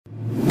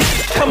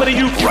coming to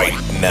you right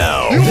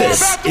now.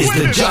 This is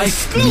the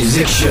Jive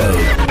Music Show.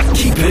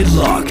 Keep it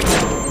locked.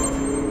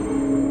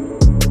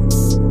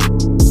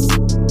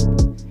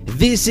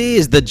 This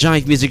is the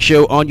Jive Music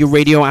Show on your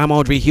radio. I'm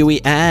Audrey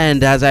Huey,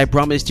 and as I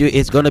promised you,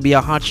 it's going to be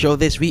a hot show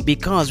this week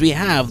because we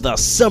have the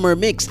Summer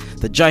Mix,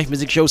 the Jive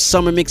Music Show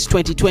Summer Mix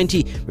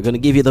 2020. We're going to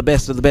give you the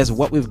best of the best of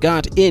what we've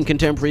got in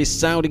contemporary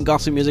sound and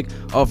gospel music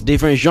of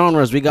different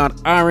genres. We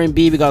got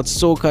R&B, we got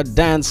soca,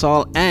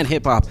 dancehall, and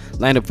hip-hop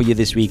lined up for you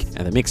this week,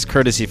 and the mix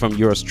courtesy from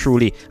yours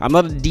truly. I'm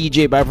not a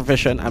DJ by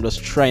profession, I'm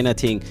just trying a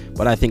thing,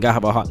 but I think I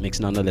have a hot mix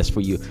nonetheless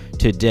for you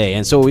today.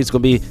 And so it's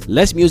going to be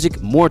less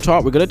music, more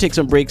talk. We're going to take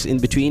some breaks in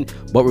between,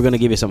 but we're going to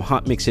give you some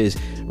hot mixes.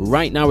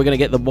 Right now, we're going to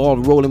get the ball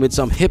rolling with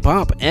some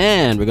hip-hop,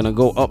 and we're going to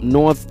go up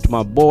north to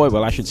my boy,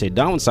 well, I should say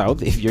down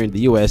south if you're in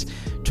the US,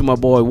 to my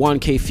boy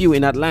 1K Few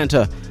in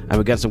Atlanta. And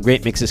we got some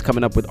great mixes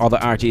coming up with other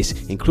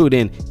artists,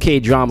 including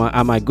K-Drama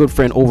and my good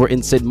friend over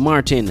in St.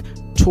 Martin,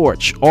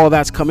 Torch. All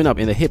that's coming up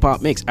in the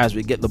hip-hop mix as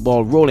we get the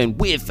ball rolling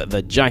with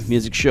the Jive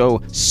Music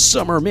Show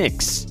Summer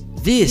Mix.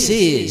 This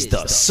is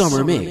the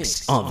Summer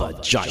Mix on the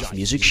Jive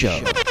Music Show.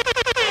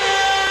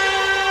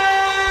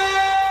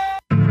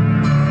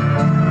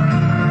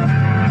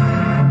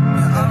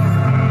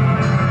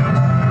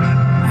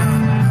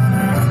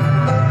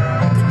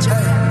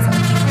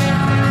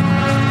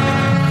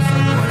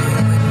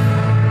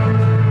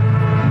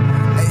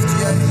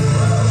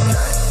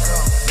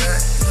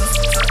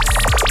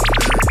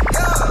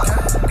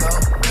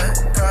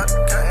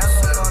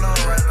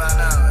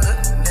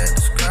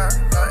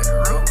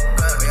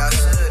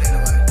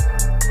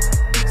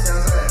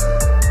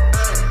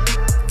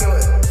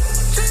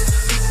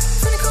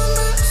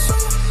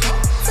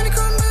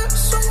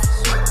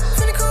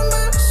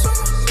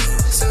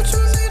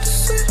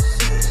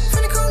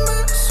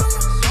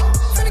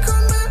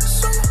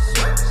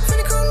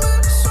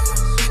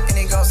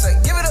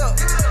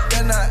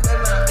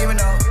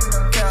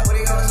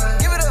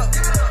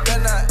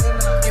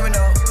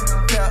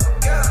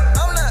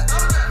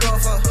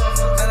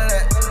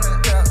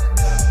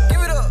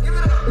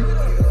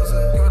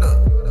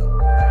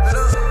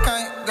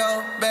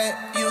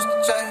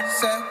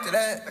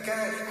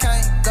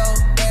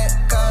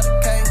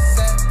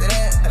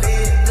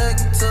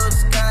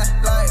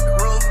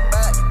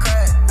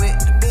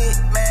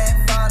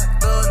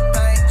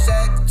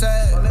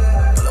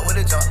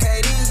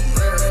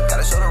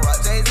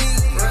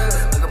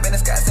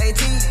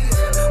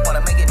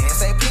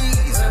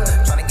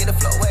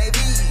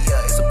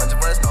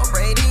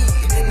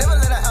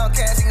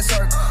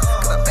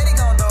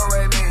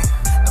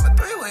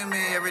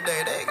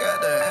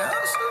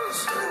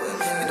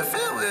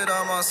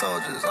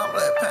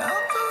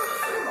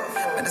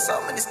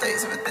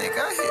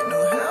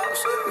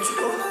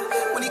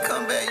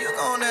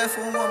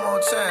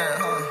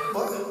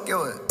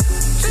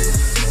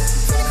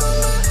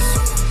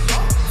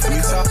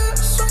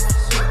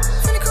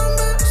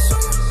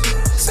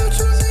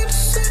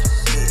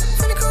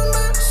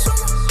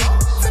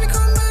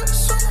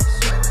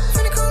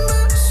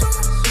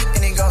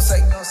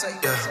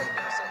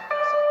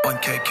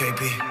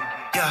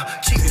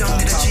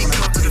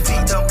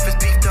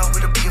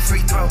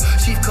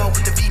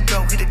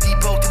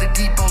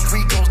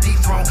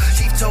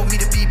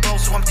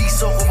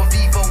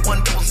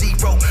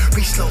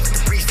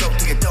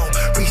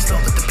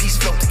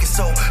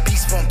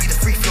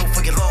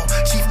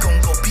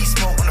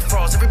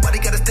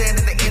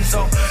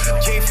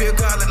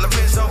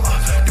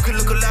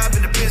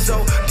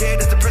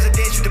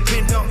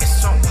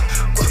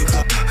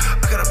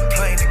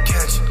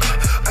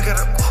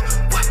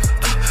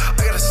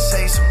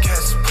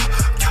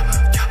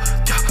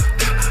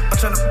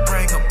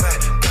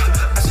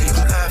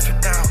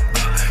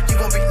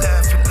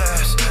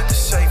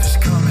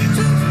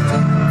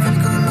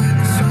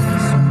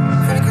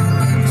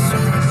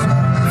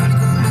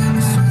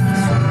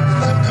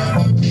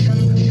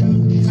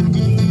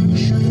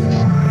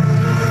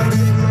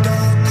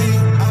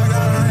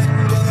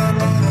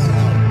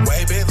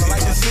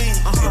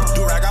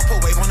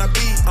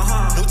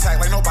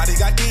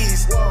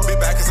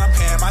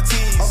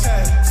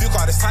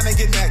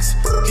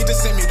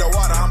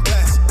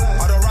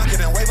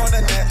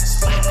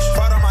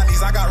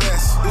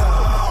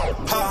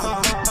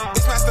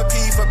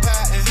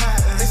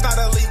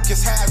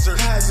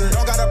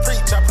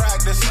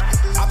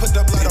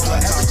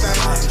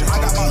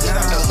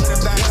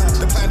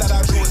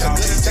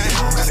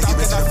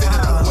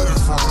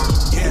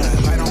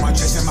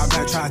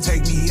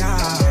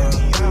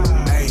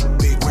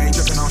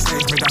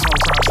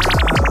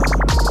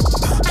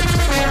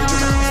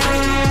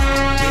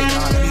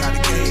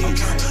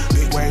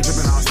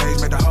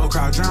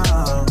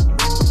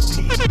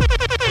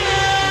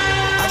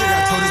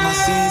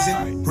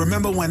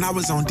 when I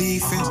was on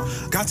defense.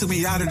 God took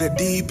me out of the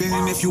deep end.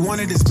 And if you want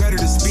it, it's better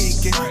to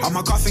speak it.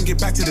 I'ma cough and get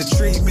back to the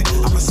treatment.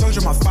 I'm a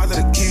soldier, my father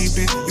the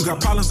kingpin. You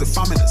got problems if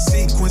I'm in a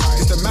sequence.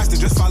 It's the master,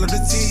 just follow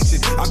the teaching.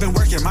 I've been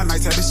working, my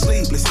nights have been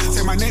sleepless.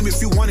 Say my name if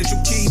you want it, you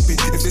keep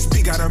it. If it's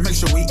peak, gotta make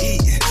sure we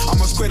eat it.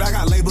 Almost quit, I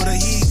got labeled a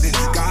heathen.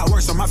 God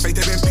works on my faith,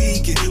 they been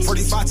peaking.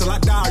 45 till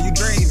I die, are you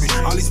dreaming?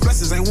 All these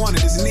blessings ain't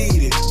wanted, it's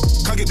needed.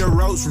 Come get the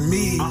roads from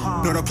me.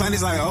 Know the plan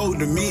is like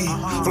old to me.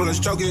 Flow the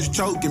stroke is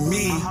choking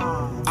me.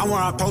 I'm where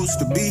I'm supposed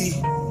to be.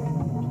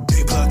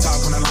 Big plug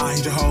talk on the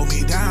line, just hold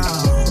me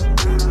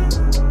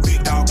down. Big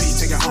dog beat,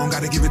 take it home,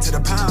 gotta give it to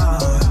the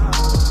pound.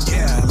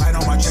 Yeah, light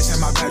on my chest and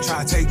my back,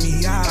 try to take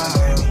me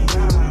out.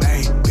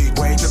 Hey, big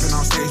wave dripping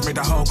on stage, make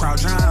the whole crowd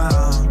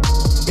drown.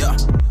 Yeah,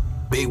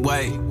 big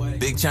wave,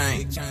 big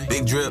chain,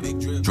 big drip,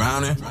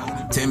 drowning,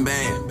 10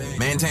 band,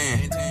 man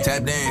tan,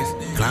 tap dance,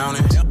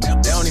 clowning.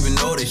 They don't even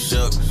know they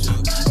shook,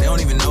 they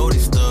don't even know they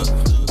stuck.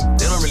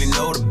 They don't really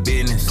know the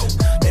business.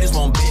 They just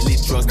want Bentley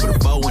trucks, put a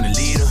bow in the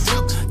leader.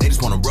 They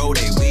just wanna roll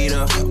they weed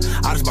up.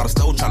 I just bought a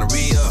stove tryna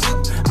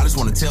re-up. I just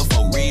wanna tell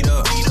folk read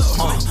up.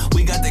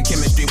 We got the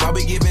chemistry. Why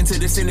we give into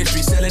this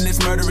industry? Selling this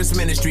murderous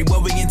ministry.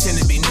 What we intend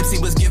to be. Nipsey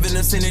was giving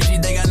us energy.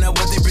 They got know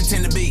what they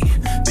pretend to be.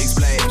 Big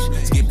splash,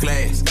 skip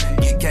class,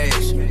 get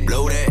cash,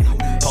 blow that.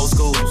 Post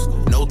schools,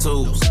 no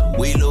tools,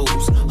 we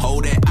lose.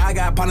 Hold that. I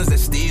got partners that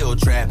steal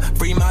trap.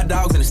 Free my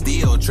dogs in the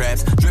steel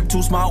traps. Drip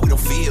too small, we don't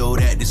feel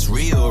that. This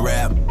real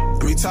rap.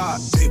 We talk,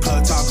 big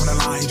plug talk on the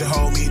line, just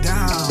hold me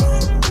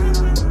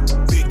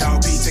down. Big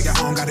dog beat, take it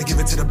home, gotta give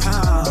it to the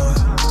pound.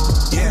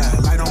 Yeah,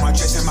 light on my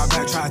chest and my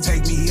back, try to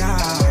take me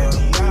out.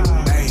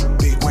 Hey,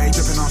 big wave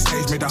dripping on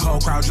stage, make the whole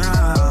crowd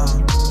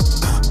drown.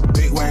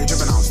 Big wave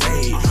dripping on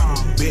stage.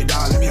 Big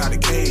dog, let me out the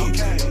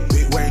cage.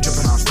 Big wave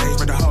dripping on stage,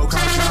 make the whole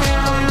crowd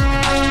drown.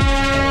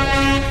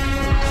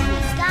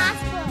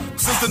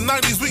 Since the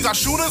 90s, we got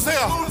shooters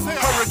here.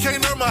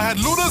 Hurricane Irma had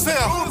looters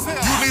here.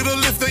 You need a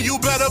lift, then you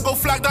better go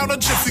flag down a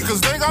gypsy, cause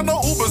they ain't got no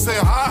Ubers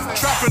here.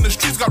 Trap in the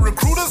streets got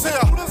recruiters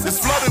here.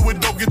 It's flooded with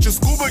dope, get your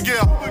scuba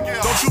gear.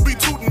 Don't you be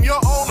tooting your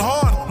own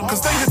horn,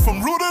 cause they hit from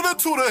rooter to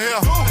tutor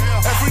here.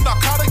 Every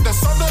narcotic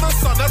that's under the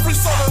sun, every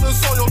son of the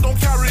soil, don't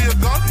carry a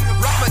gun.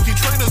 Rap Nike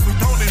trainers, we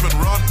don't even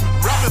run.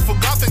 Rapping for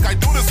God, think I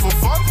do this for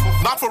fun.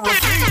 Not for a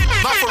fee,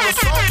 not for a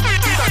song.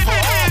 Be that for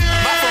all,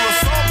 not for a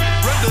song.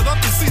 Rendered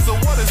unto Caesar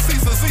what is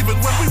Caesar's, even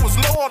when we was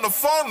low on the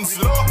funds.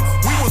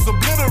 We was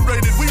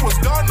obliterated, we was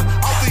done.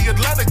 Out the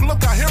Atlantic,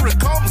 look out, here it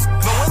comes.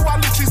 No way why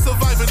Lucci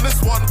surviving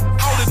this one.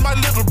 How did my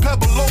little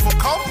pebble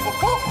overcome?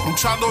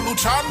 Luchando,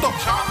 luchando.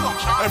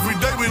 Every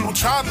day we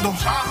luchando.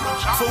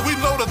 For we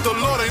know that the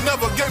Lord ain't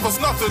never gave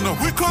us nothing that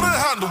we couldn't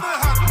handle.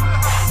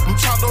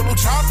 Luchando,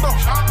 luchando.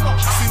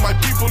 See my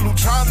people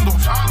luchando.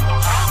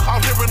 Out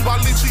here in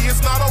Walichi,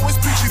 it's not always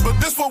peachy, but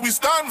this what we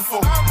stand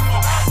for.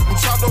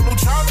 Luchando,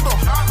 luchando.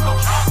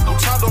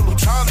 Luchando,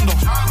 luchando.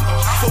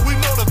 For we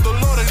know that the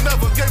Lord ain't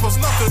never gave us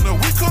nothing that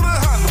we couldn't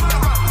handle.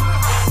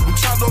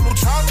 Luchando,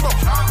 luchando.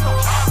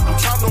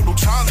 Luchando,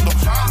 luchando.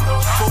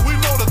 For we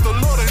know that the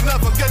Lord ain't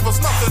never gave us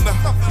nothing that.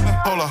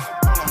 Hold up.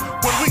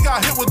 When we got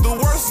hit with the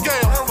worst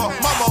gale,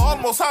 mama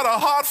almost had a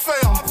heart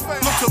fail.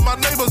 Look to my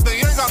neighbors, they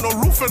ain't got no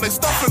roof and they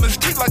stuff in the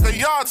street like a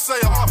yard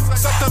sale.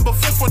 September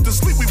 5th went to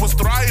sleep, we was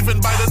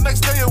thriving. By the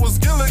next day it was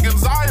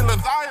Gilligan's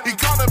Island.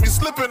 Economy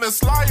slipping and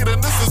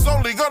sliding. This is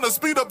only gonna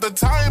speed up the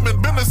time.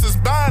 And business is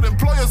bad,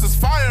 employers is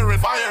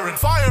firing.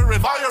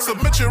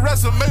 Submit your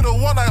resume to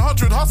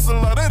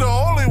 1-900-HUSTLER. They the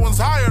only ones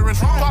hiring.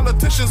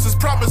 Politicians is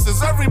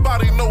promises,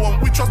 everybody know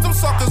them. We trust them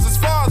suckers as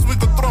far as we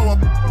could throw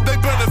them. They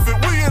benefit,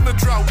 we in the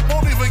drought.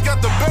 Won't even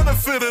get the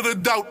benefit of the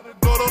doubt.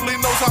 Lord only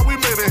knows how we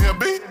made it here,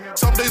 B.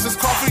 Some days it's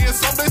coffee and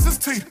some days it's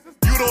tea.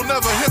 You don't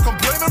never hear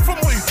complaining from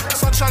we.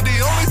 Sunshine the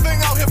only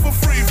thing out here for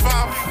free,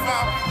 fam.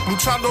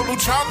 Luchando,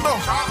 luchando.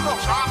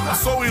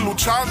 So we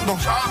luchando.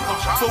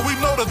 For we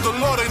know that the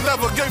Lord ain't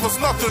never gave us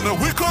nothing that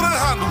we couldn't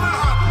handle.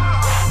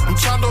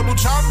 Luchando,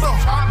 luchando.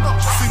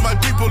 See my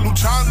people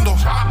luchando.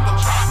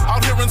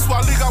 Out here in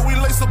Swaliga, we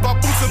lace up our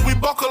boots and we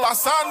buckle our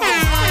sandals.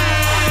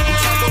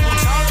 Luchando,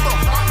 luchando.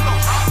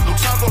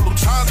 Luchando,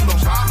 luchando.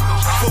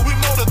 For we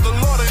know that the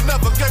Lord ain't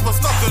never gave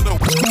us nothing to.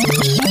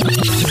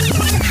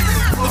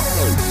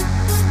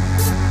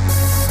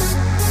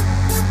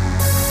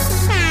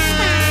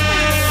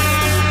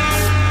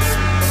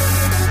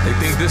 They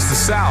think this the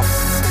South.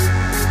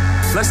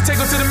 Let's take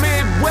them to the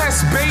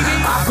Midwest, baby.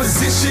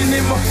 Opposition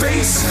in my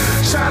face,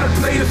 trying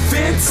to play the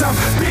fence. I'm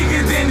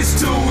bigger than this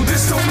dude,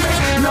 this don't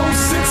make no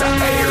sense. I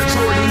air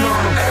Jordan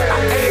on him, I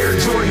air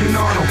Jordan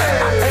on him,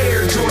 I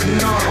air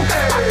Jordan on him,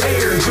 I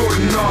air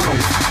Jordan on him.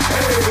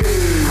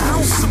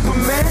 I'm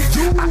Superman,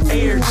 I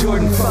air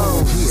Jordan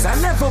 4s. I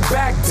never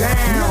back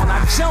down,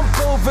 I jump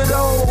over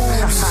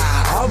those.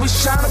 Always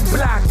trying to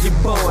block you,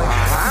 boy.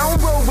 I don't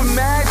roll with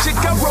magic,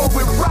 I roll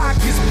with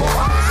rockets,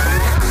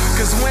 boy.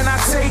 Cause when I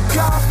take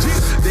off,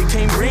 they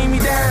can't bring me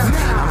down.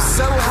 I'm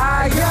so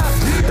high up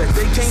that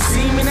they can't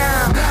see me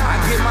now. I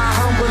get my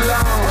humble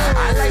on,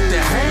 I like to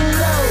hang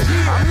low.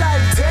 I'm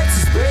like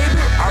Texas, baby.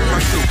 I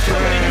like to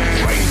play.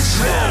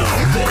 Now,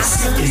 this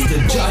is the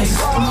Jive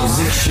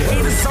Music Show.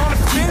 Haters on the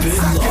fence,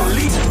 I can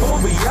leap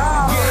over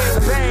y'all.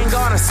 Bang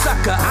on a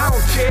sucker, I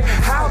don't care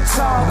how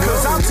tall.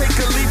 Cause I'll take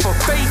a leap of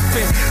faith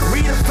and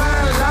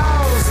redefine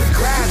laws of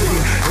gravity.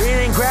 It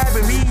ain't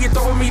grabbing me, you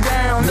throwing me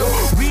down. No,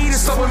 weed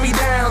is slowing me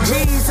down.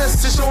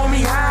 Jesus is showing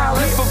me how.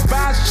 If a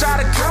boss try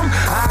to come,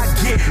 I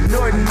get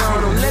Norton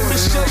on them. Let me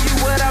show you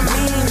what I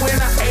mean when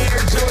I air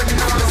Jordan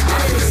on them.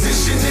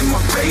 Opposition in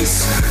my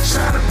face,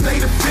 trying to play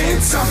the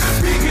fence. I'm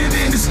bigger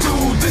than this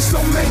dude, this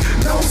don't make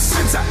no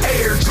sense. I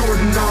air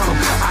Jordan on them,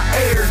 I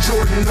air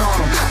Jordan on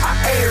them, I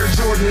air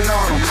Jordan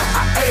on them,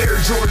 I air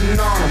Jordan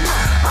on them.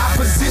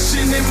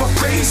 Opposition in my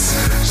face,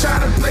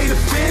 trying to play the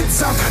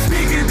fence. I'm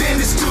bigger than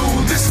this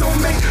dude, this don't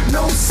make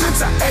no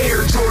sense. I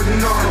air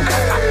Jordan on them,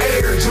 I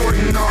air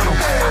Jordan on them,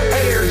 I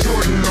air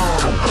Jordan on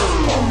them.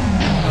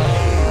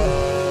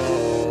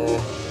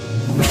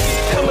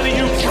 Coming to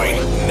you right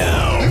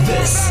now.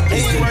 This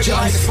is the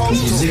Jive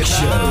Music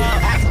Show.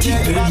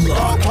 Keep it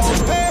locked.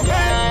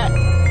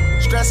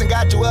 Stressing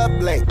got you up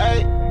late.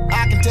 Hey,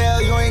 I can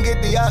tell you ain't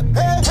get the up.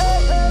 Hey,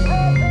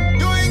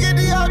 you ain't get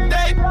the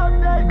update.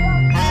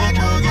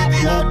 You get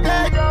the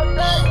update.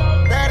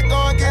 Better go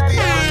and get the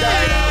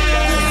update.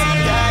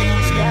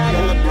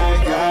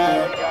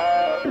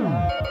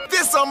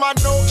 This on my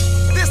note.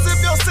 This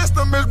if your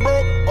system is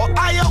broke or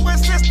iOS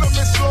system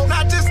is slow.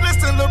 Not just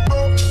listen, lil'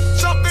 bro.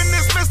 Something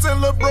is missing,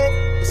 lil' bro.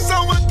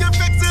 Someone can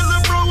fix it,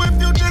 lil' bro, if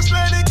you just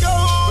let it go.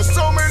 But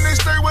so many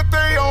stay with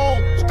they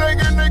own, staying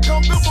in their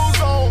comfortable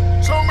zone.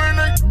 So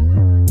many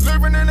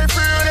living in their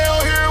fear, they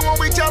don't hear when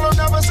we tell them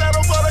never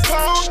settle for the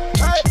clone.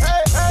 Hey,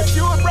 hey, hey, if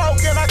you were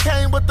broke and I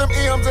came with them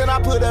M's and I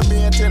put them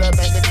into the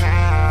bank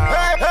account.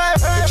 Hey, hey,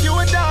 hey, if you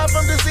would die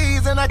from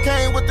disease and I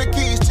came with the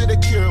keys to the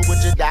cure,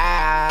 would you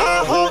die?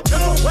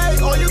 No way,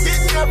 or you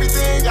getting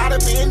everything, gotta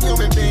be a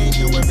human being,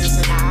 you were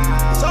missing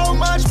out. So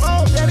much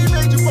more that he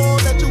made you for,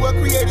 that you were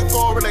created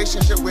for.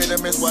 Relationship with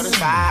him is what it's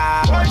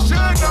about. What should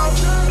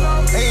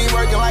know? Ain't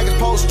working like it's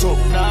supposed to.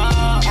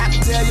 Nah, I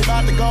can tell you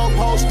about the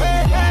goalpost.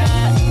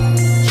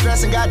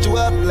 Stressing got you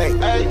up late.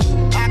 Hey,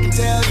 I can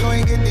tell you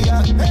ain't get the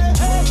update.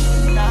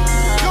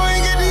 You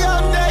ain't get the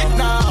update.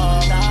 No,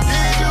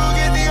 did you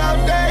get the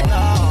update?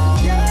 No,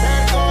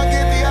 better go and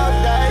get the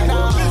update. No,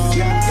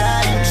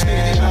 yeah, you just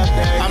need the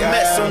update. I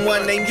met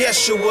someone named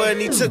Yeshua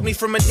and he took me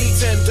from a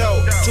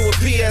Nintendo to a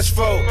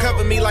PS4.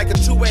 Covered me like a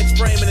 2X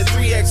frame and a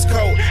 3X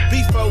code.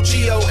 B4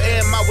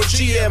 GOM, I was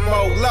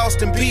GMO.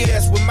 Lost in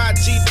BS with my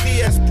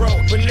GPS Pro.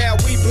 But now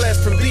we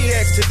blessed from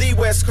BX to the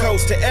West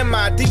Coast to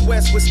MID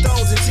West with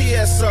Stones and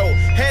TSO.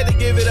 Had to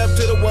give it up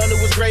to the one who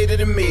was greater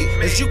than me.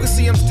 As you can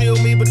see, I'm still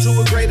me, but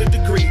to a greater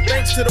degree.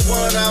 Thanks to the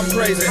one I'm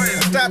praising.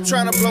 Stopped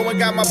trying to blow and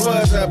got my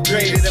buzz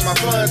upgraded and my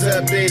funds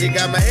updated.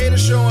 Got my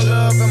haters showing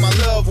love and my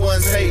loved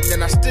ones hating.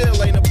 And I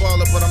still ain't a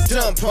baller, but I'm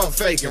done pump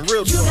faking.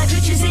 Real you got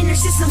glitches in your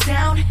system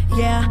down,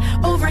 yeah.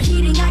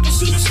 Overheating, I can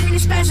see the screen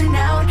is spazzing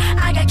out.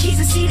 I got keys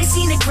to see the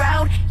scenic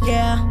crowd,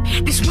 yeah.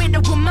 This window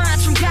of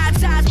mine's from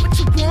God's eyes. What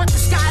you want, the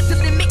sky's the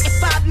limit in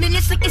 5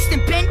 minutes like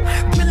instant bent.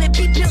 Will it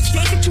be built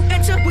state that you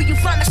enter? Will you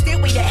find a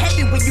stairway to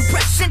heaven when you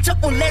press center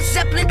on Led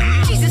Zeppelin?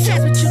 Jesus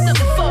has what you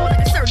looking for, like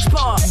a search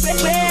bar.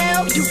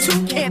 Well, you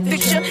too can't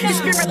picture the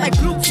spirit like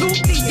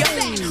Bluetooth.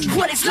 Yeah.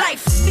 What is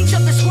life? Think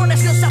of this world,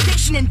 there's no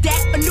salvation in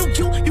that. A new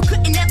you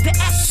couldn't ever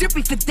ask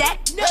Siri for that.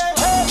 No.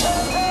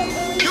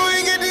 You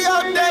ain't get the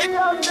update.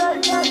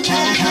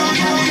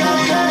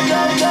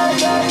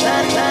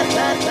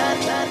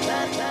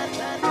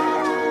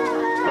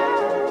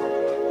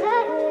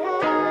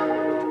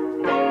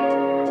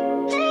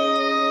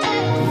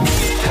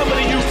 Coming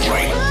to you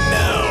right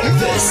now.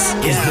 This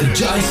is the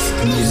Jive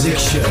Music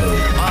Show.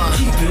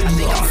 Keep it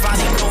locked. I'm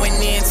finally going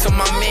into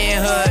my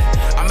manhood.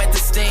 I'm at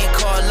this thing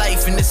called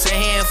life and it's a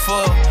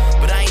handful.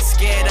 But I ain't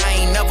scared, I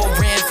ain't never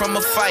ran from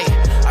a fight.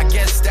 I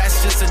guess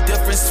that's just a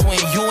difference between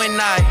you and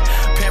I.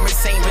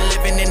 Parents ain't been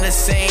living in the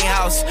same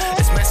house.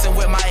 It's messing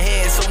with my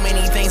head, so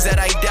many things that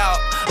I doubt.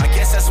 I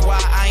guess that's why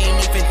I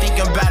ain't even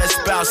thinking about a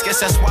spouse.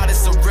 Guess that's why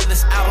this the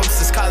realest album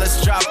since college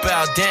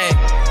dropout. Dang,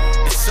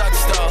 it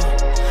sucks though.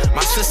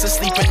 My sister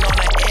sleeping on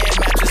an air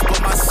mattress, but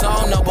my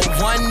song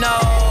 #1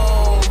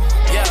 no.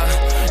 Yeah,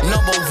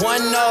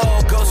 #1 no.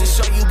 Goes to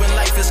show you when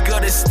life is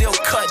good, it's still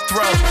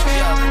cutthroat.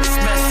 Yeah, it's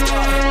messed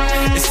up.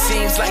 It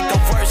seems like the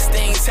worst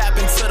things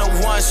happen to the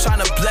ones trying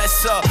to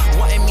bless up.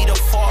 Wanting me to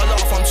fall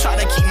off, I'm trying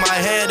to keep my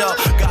head up.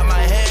 Got my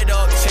head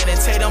up,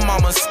 Channing Tatum,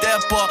 I'ma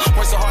step up.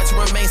 Works so hard to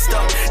remain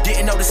stuck.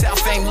 Didn't notice how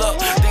fame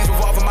look. Things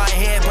revolve in my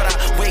head, but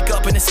I wake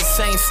up and it's the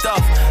same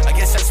stuff. I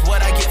guess that's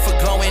what I get for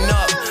growing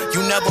up.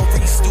 You never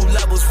reach new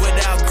levels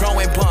without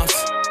growing bumps.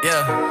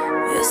 Yeah.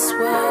 This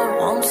world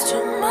wants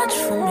too much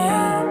from me.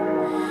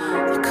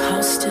 The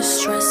cost is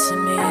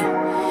stressing me.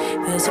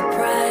 There's a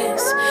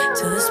price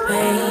to this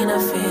pain I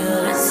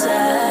feel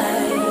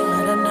inside.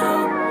 But I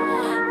know,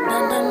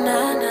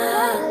 na.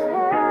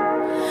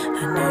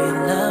 I know your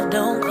love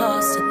don't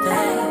cost a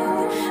thing.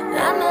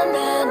 Na.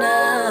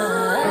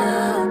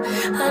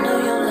 I know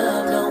your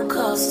love don't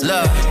cost a thing.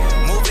 Look,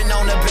 moving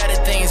on to better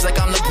things. things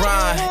like I'm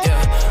LeBron,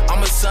 yeah.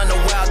 I'm a son of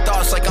wild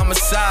thoughts like I'm a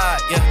side,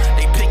 yeah.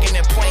 They picking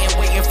and playing,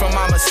 waiting for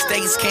my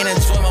mistakes. Can't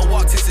enjoy my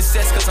walk to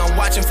success cause I'm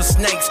watching for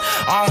snakes.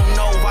 I don't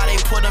know why they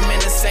put them in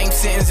the same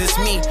sentence as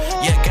me.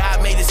 Yeah,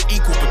 God made us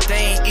equal, but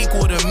they ain't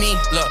equal to me.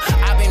 Look,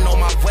 I've been on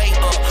my way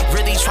up,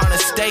 really trying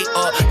to stay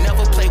up.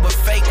 Never play with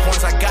fake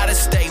ones, I gotta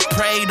stay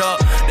prayed up.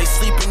 They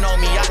sleeping on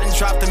me, I done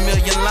dropped a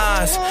million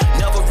lines.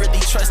 Never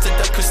really trusted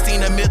the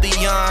Christina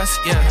Milians,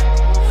 yeah.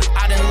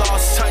 I done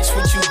lost touch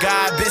with you,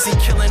 God. Busy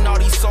killing all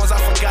these songs, I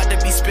forgot to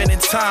be spending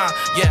time.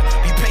 Yeah,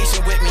 be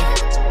patient with me.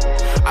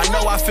 I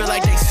know I feel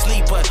like they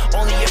sleep, but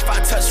only if I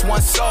touch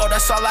one soul,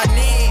 that's all I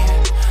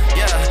need.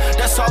 Yeah,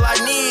 that's all I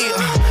need.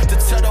 To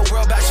tell the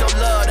world about your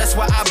love, that's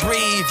why I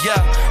breathe.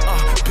 Yeah,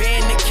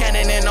 being the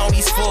cannon and all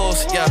these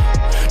fools. Yeah,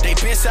 they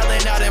been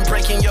selling out and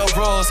breaking your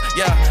rules.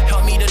 Yeah,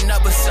 help me to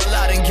never sell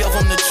out and give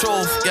them the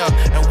truth. Yeah,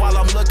 and while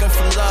I'm looking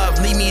for love,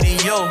 lead me to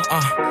you.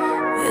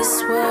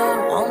 This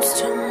world wants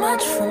too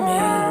much from me.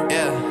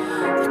 Yeah,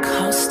 the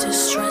cost is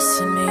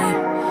stressing me.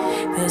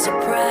 There's a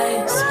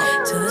price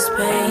to this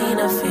pain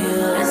I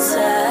feel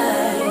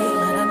inside.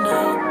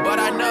 But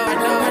I know.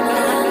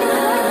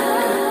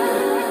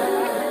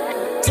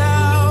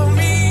 Tell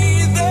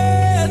me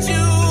that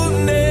you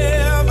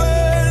never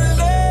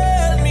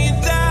let me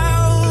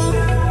down.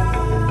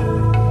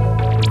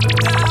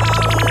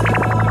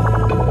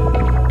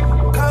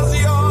 Cause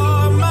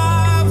you're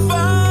my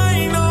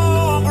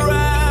final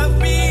breath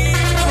before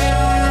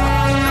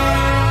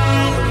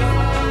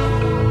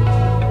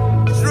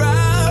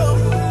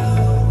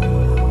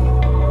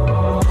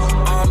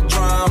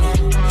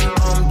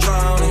I'm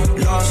drowning,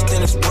 lost in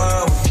this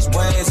world with these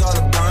waves all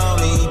around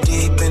me.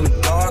 Deep in the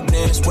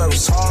darkness where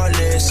it's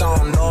heartless. I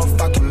don't know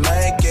if I can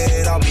make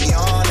it, I'll be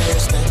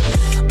honest.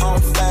 And I'm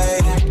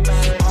faded,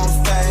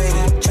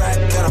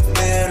 trapped and I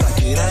feel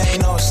like it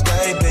ain't no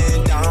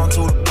escaping. Down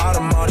to the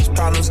bottom, all these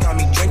problems got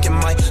me drinking.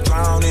 Might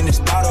drown in this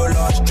bottle,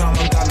 lost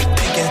drama got me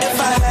thinking. If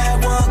I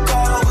had one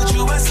call, would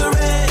you answer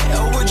it?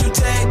 Or would you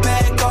take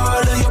back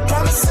all of your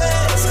promises?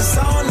 Cause I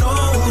don't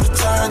know who to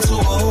turn to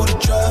or who to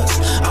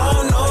trust. I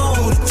don't know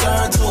who to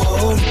turn to or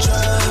who to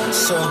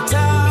trust. So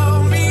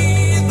Tell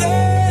me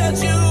that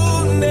you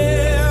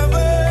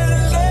never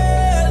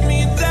let me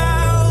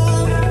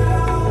down.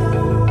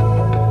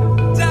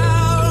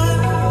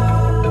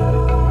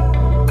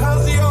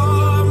 Cause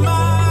you're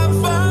my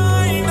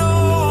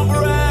final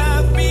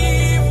breath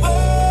before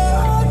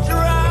I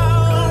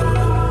drown.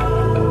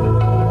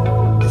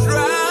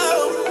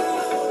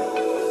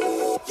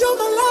 You're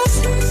my last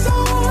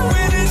resort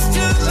when it's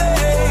too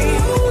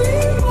late.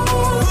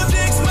 Who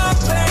takes my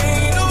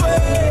pain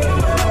away?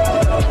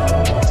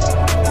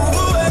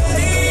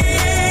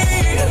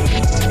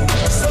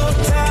 So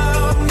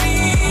tell me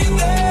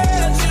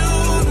that you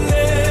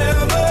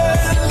never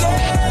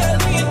let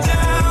me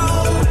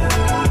down.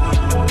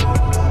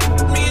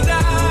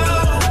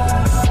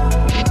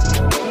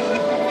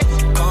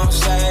 gon'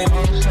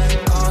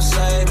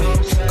 save me,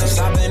 cause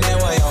I've been in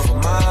way over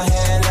my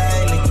head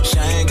lately.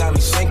 Shame got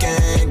me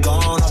sinking,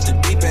 going off the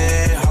deep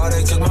end.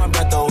 Heartache took my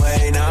breath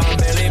away, now I'm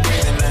barely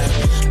breathing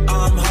in.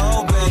 I'm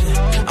hoping,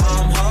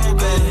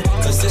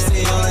 cause it's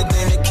the only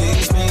thing that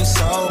keeps me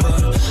sober.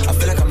 I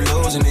feel like I'm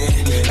losing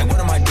it, like what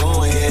am I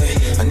doing here?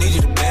 I need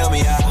you to bail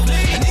me out,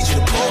 I need you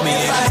to pull me in.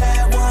 If I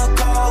had one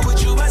call,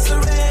 would you answer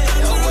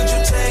it? Or would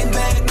you take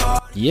back all?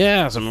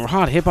 Yeah, some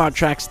hot hip-hop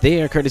tracks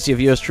there, courtesy of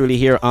yours truly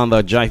here on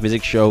the Jive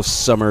Music Show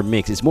Summer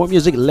Mix. It's more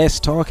music, less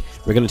talk.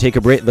 We're going to take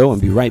a break, though,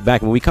 and be right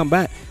back. When we come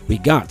back, we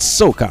got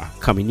soca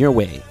coming your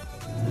way.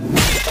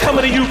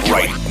 Coming to you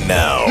right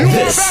now.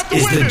 This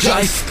is the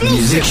Jive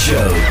Music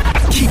Show.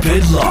 Keep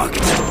it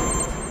locked.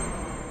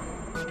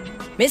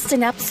 Missed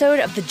an episode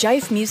of The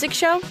Jive Music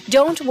Show?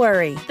 Don't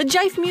worry. The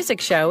Jive Music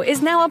Show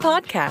is now a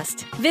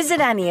podcast. Visit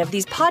any of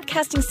these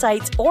podcasting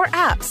sites or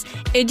apps,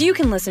 and you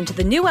can listen to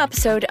the new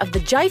episode of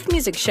The Jive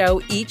Music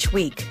Show each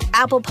week.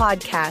 Apple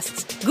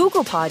Podcasts,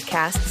 Google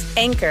Podcasts,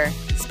 Anchor,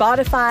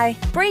 Spotify,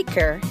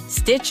 Breaker,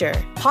 Stitcher,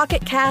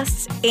 Pocket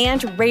Casts,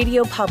 and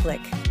Radio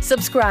Public.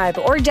 Subscribe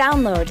or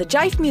download The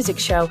Jive Music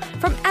Show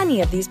from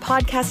any of these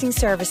podcasting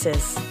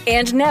services.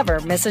 And never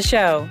miss a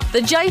show.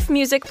 The Jive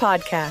Music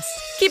Podcast,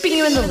 keeping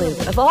you in the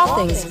loop of all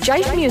things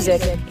Jive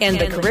music and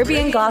the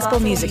Caribbean gospel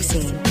music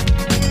scene.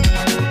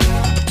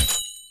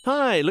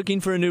 Hi,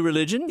 looking for a new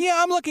religion? Yeah,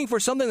 I'm looking for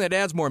something that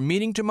adds more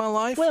meaning to my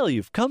life. Well,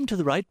 you've come to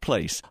the right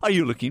place. Are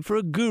you looking for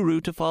a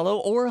guru to follow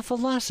or a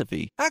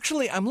philosophy?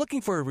 Actually, I'm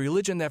looking for a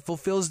religion that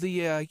fulfills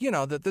the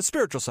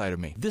spiritual side of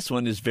me. This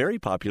one is very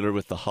popular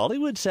with the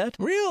Hollywood set.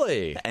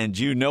 Really? And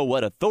you know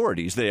what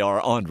authorities they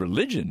are on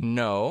religion?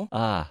 No.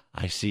 Ah,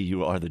 I see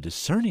you are the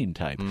discerning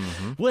type.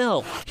 Mm-hmm.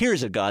 Well,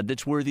 here's a God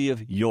that's worthy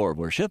of your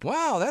worship.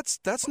 Wow,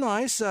 that's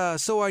nice.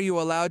 So are you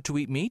allowed to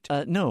eat meat?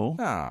 No.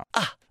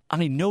 Oh.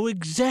 I know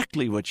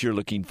exactly what you're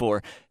looking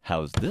for.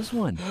 How's this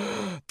one?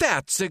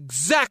 That's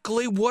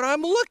exactly what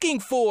I'm looking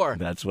for.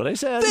 That's what I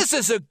said. This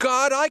is a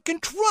God I can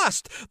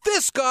trust.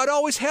 This God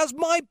always has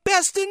my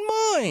best in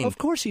mind. Of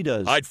course he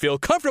does. I'd feel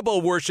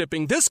comfortable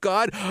worshiping this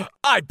God.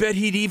 I bet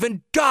he'd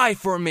even die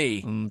for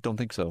me. Don't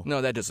think so.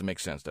 No, that doesn't make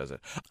sense, does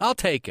it? I'll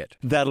take it.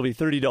 That'll be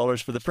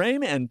 $30 for the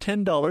frame and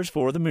 $10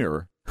 for the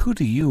mirror. Who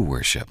do you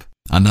worship?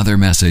 Another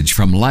message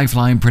from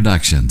Lifeline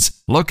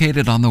Productions,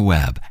 located on the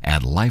web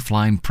at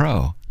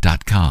lifelinepro.com.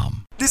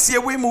 This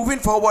year we moving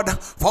forward,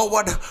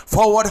 forward,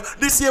 forward.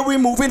 This year we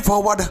moving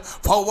forward,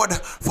 forward,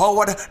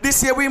 forward.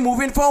 This year we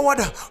moving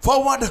forward,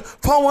 forward,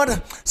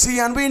 forward. See,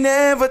 and we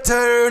never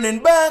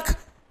turning back.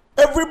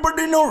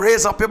 Everybody know,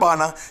 raise up your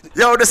banner.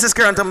 Yo, this is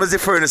Current Music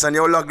Furnace and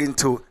you're logged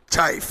into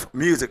Jive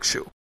Music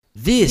Show.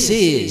 This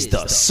is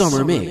the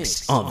Summer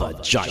Mix on the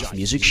Jive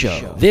Music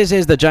Show. This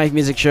is the Jive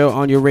Music Show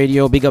on your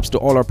radio. Big ups to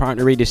all our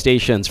partner radio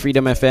stations.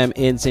 Freedom FM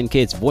in St.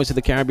 Kitts, Voice of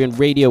the Caribbean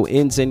Radio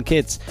in St.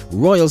 Kitts,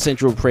 Royal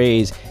Central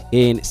Praise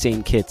in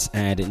St. Kitts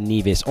and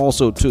Nevis.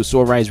 Also to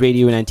Soul Rise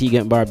Radio in Antigua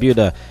and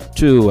Barbuda,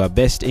 to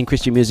Best in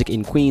Christian Music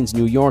in Queens,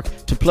 New York,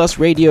 to Plus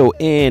Radio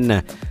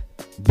in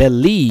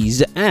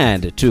Belize,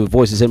 and to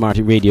Voices St.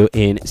 Martin Radio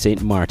in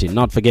St. Martin.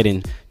 Not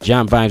forgetting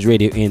Jam Vibes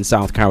Radio in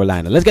South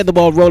Carolina. Let's get the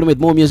ball rolling with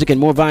more music and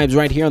more vibes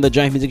right here on the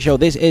Jive Music Show.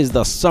 This is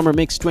the Summer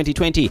Mix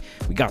 2020.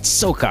 We got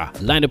soca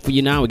lined up for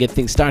you now. We get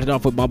things started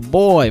off with my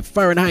boy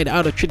Fahrenheit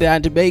out of Trinidad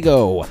and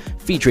Tobago,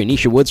 featuring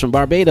Nisha Woods from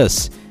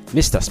Barbados,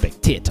 Mr.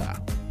 Spectator.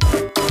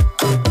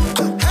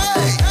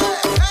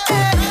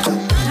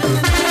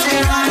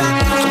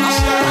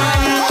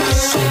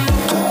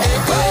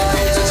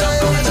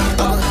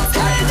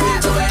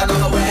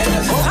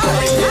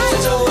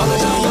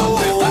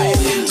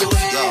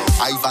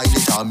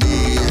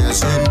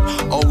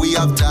 Or we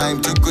have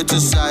time to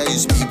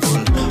criticize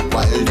people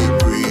while they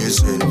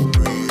praising.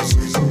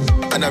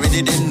 And I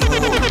really didn't know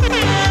there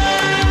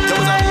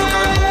was a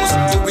American host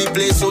to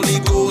replace Holy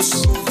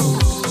Ghost.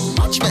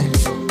 Watch me.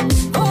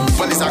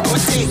 Well, it's a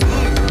good thing,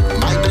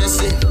 my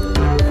blessing.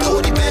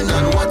 Don't depend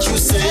on what you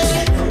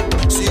say,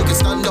 so you can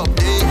stand up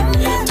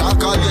there,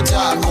 talk all your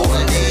talk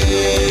all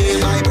day.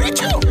 My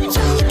breakthrough.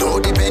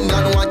 Don't depend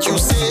on what you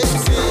say,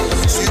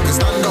 so you can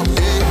stand up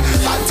there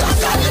and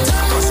talk all your talk.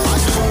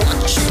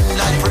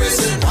 Like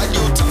prison, why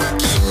you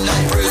talking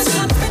like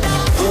prison?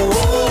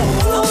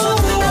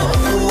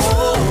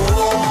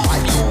 Why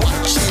you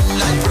watching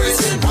like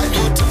prison? Why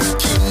you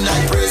talking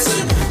like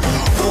prison?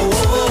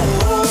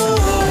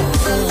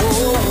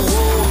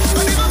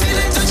 And if I feel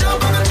it to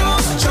jump, I'm gonna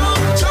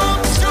jump.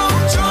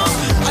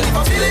 And if I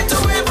feel it to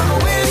wave, I'm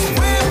gonna wave.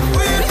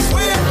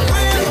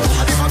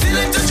 And if I feel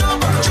it to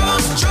jump, I'm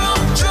gonna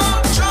jump.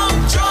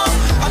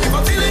 And if I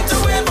feel it to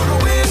wave, I'm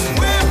gonna wave.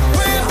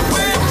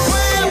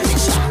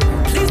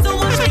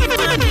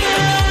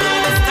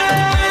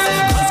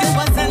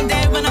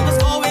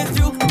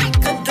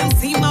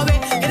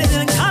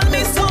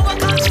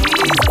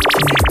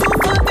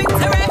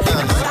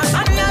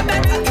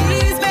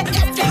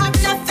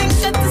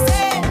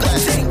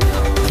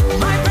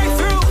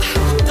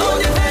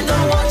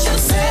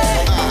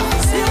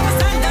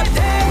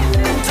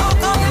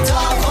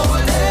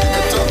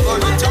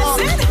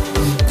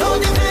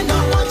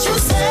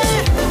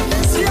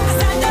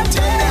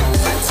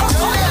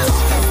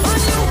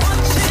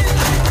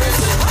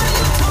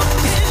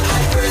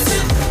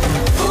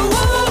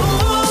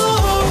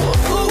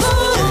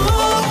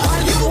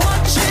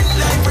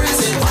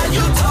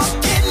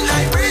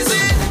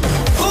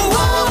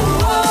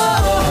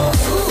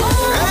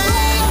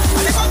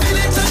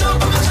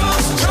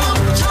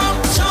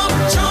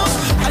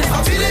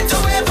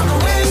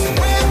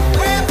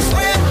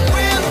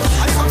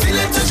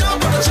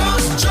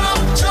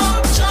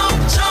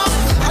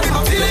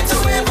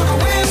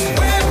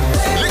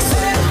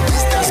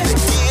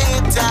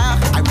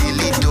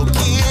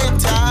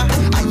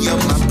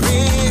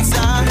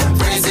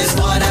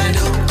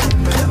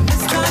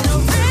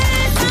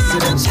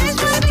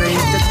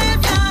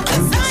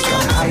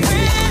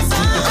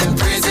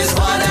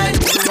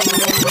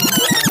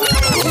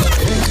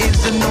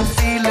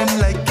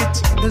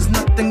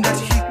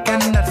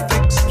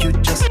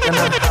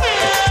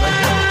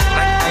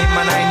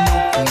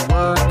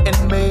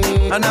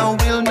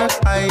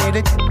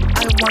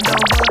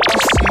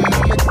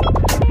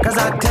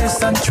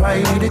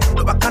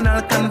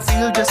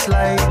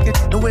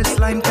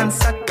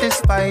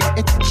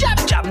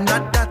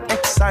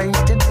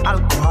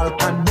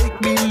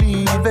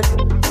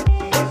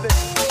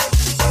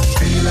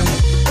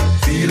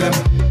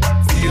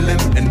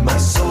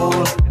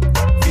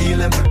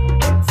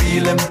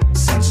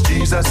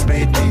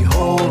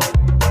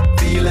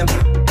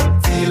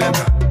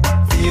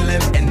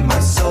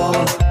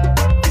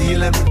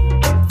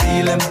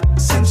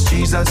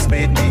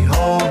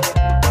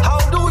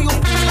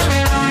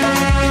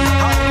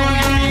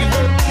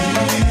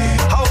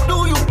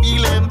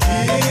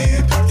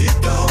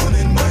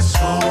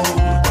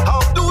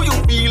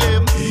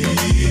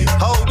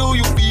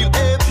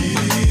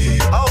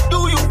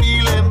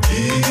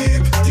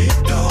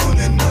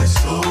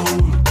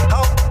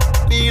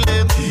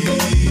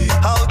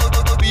 How do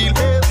you feel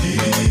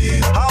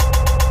him? How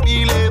do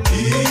you feel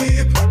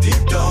him?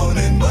 Deep down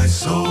in my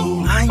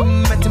soul. I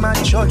met him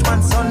at church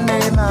one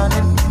Sunday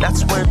morning.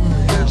 That's when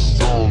his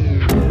soul.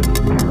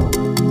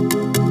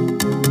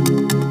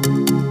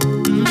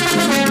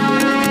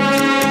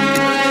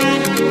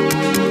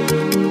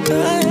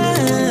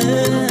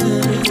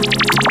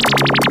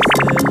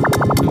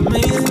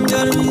 Amazing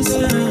God we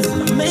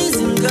serve.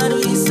 Amazing God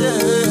we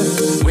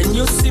serve. When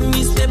you see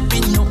me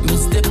stepping up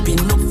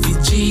for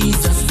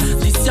Jesus.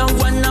 This your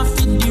one of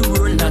the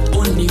world, not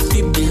only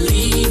for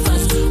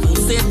believers. Who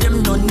say them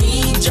no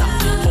need ya?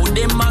 How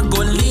them a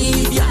go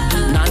leave ya?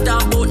 Not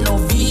about no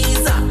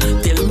visa.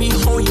 Tell me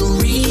how you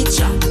reach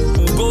ya.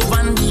 Who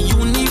govern the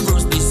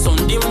universe, the sun,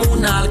 the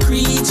moon, all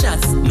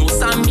creatures. No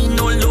Sammy,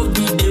 no love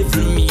the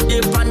devil. Me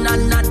depend on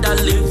another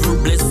level.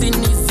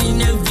 Blessing is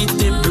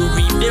inevitable.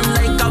 Read them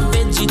like a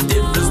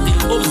vegetable.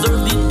 Still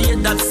observe the day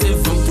that's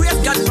 7. Praise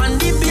God from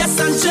the bass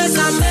and chest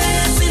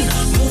amazing.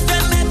 Move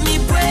them, make me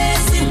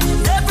praise him.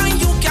 Devil,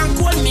 you can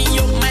call me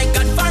up, my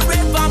God,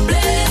 forever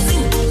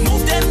blessing.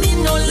 Move them, me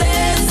no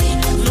lazy.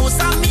 No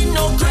Sammy,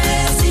 no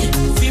crazy.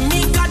 Feel me,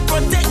 God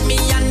protect me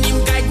and him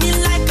guide me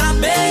like a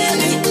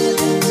baby.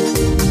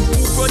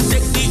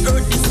 Protect the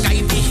earth, the sky,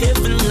 the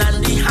heaven and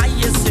the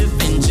highest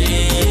heaven.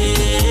 Jehovah,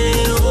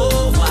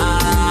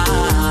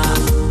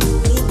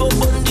 who go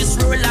on this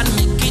world and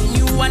make it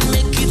new and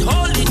make it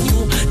holy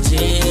new.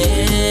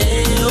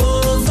 Jehovah.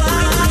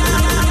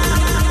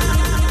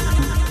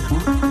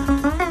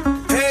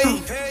 Hey,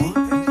 hey,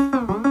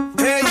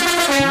 hey.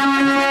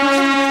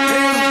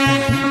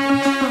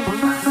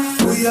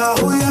 Hooyah,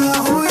 hooyah,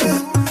 hooyah.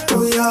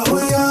 Hooyah,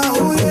 hooyah,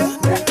 hooyah.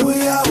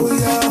 Hooyah,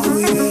 hooyah,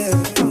 hooyah.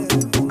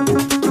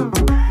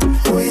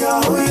 Hooyah,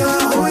 hooyah,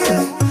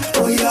 hooyah.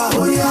 Hooyah,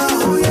 hooyah,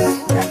 hooyah.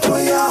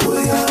 Hooyah,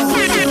 hooyah.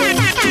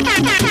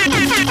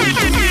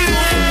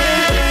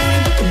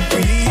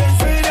 We ain't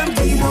afraid of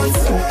demons.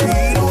 We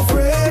don't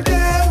afraid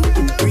them.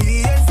 We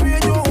ain't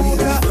afraid of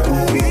Buddha.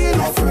 We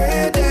don't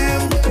afraid them.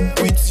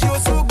 With your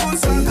so good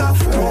sanga.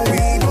 No,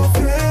 we don't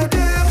afraid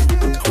them.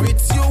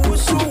 With your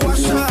wushu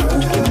washa.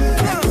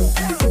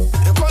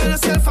 You call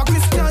yourself a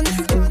Christian,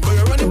 but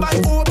you're running by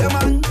over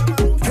man.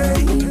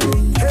 Hey,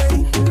 hey,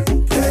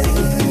 hey,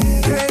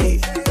 hey.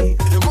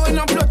 You're going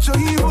and plot your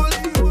evil.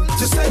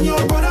 Just send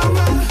your brother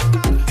man.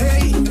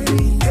 Hey,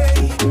 hey,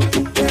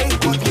 hey.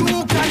 But you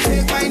can't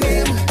take my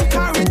name.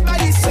 Carry it by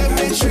the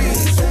cemetery.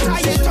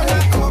 Tie it on a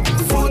cup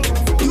foot.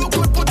 You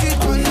could put it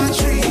on a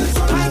tree.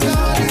 My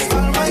God is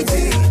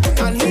almighty,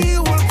 and he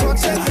will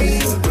protect me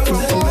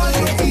from all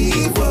your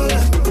evil.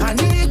 And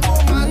he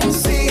come and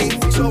see.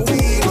 So we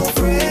don't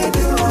afraid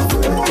them.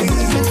 We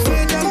ain't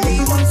afraid of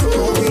demons. So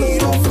we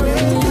don't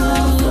afraid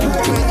them.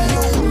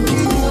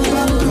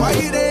 Why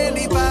you there in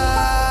the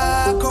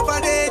back, over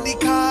there in the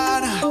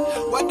corner,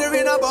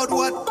 wondering about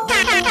what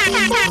them people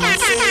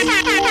say?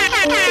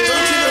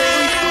 Don't you know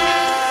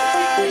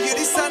you're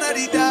the son of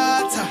the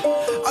daughter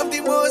of the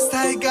Most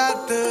High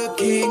God, the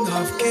King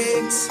of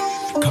Kings?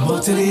 Come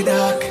out to the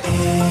dark,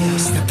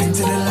 step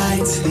into the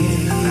light,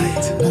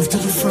 move to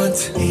the front,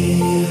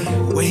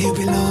 where you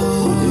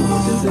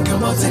belong.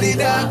 Come out to the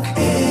dark,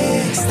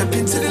 step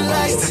into the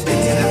light,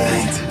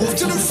 move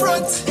to the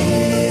front,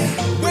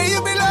 where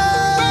you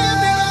belong.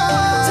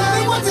 Tell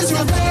me what is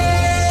your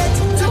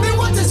fate? Tell me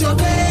what is your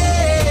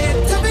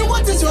fate? Tell me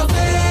what is your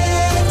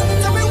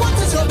fate? Tell me what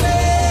is your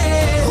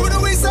fate? Who do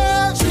we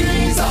serve?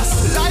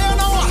 Jesus, Lion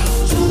of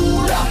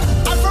Judah,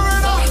 Alpha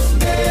and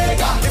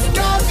Omega. If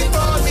God be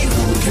for me,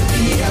 who can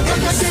be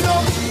against me?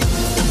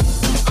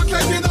 Act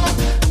like you know.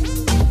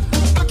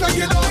 Act like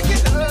you know.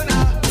 If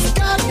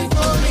God be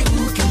for me,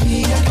 who can be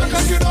against me? Act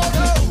like you know.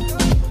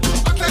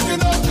 Act like you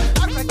know.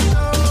 Act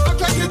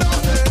like you know.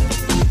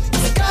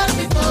 If God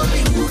be for me,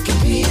 who can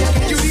be against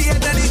me? You the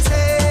head and the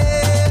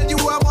tail. You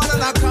are more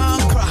than a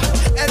conqueror.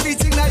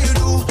 Everything that you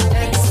do,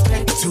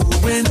 expect to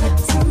win.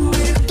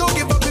 Don't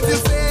give up if you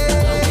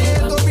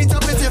fail. Don't beat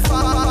up if you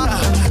fall.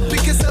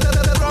 Pick yourself up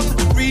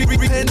from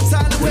repent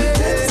and win.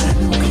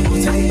 Come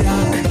out to the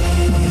dark,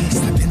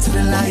 step into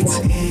the light,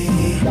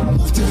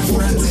 move to the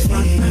front,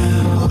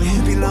 where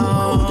you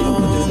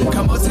belong.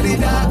 Come out to the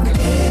dark,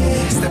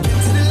 step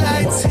into the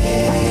light,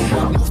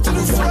 move to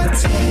the front,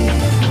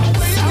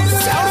 where you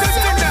belong.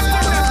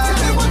 Tell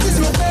me what is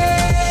your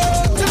fate?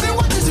 Tell me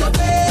what is your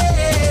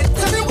fate?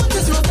 Tell me what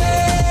is your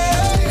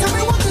fate? Tell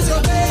me what is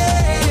your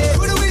fate?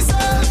 Who do we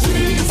serve?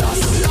 Jesus,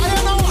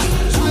 Lion of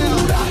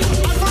Judah,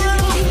 Alpha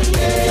and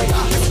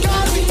Omega. If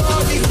God be for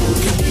me, who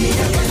can be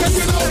against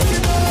me?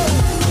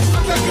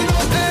 Act like you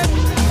know them.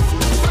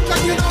 Act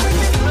like you know them.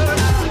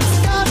 If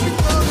God be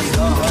for me,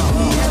 who can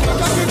be against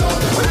me?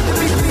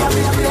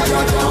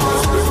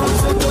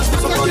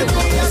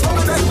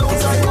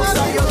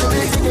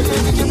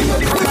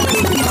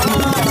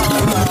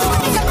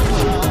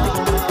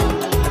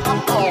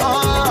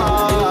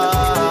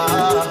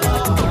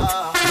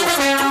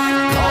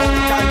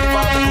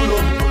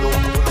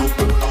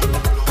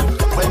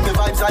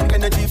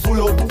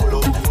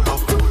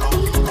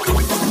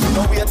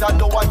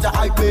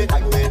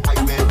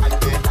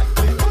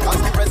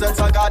 sense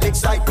of God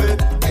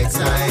excitement.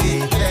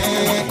 Exciting.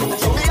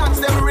 So me ask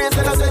them raise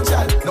an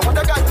essential. No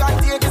wonder God can't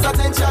take his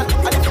attention.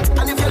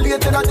 And if you're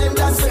late in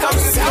attendance, come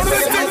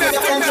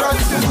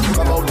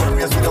out the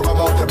race, we don't come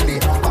out to play.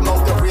 Come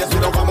out the race, we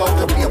don't come out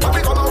to play. When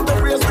we come out the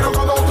race, we don't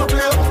come out to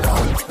play.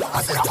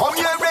 I said, come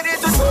here ready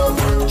to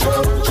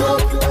jump.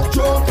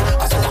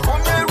 I said,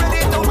 come here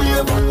ready to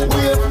wave.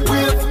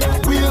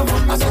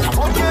 I said,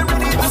 come here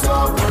ready to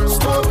stop.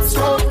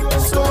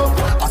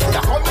 I said,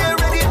 come here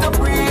ready to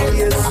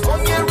breathe.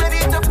 Come here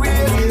ready to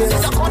breathe. I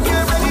said, come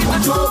here ready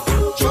to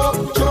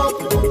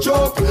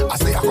jump. I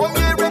said, come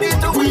here ready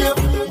to wave.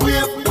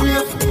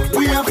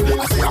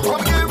 I said,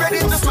 come here ready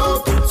to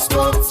stop.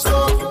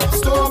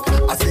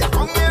 I said,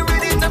 come here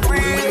ready to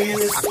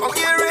breathe. Come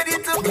here ready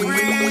to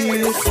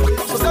breathe.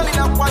 So standing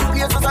up one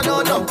place as I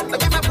don't know. Now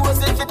give me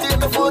pose if you take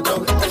the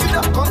photo. If you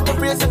not come to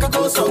praise, you can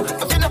go so.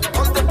 If you not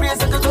come to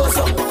praise, you can go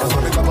so. Cause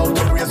when we come out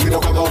to praise, we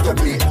don't come out to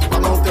play.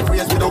 Come out to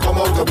praise, we don't come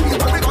out to play.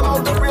 When we come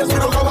out to praise, we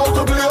don't come out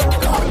to play.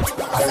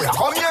 I said,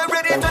 come here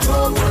ready to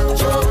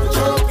jump.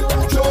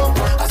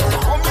 I said,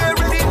 come here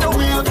ready to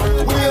wave.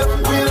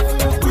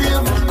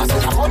 I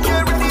said, come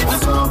here ready to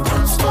stop.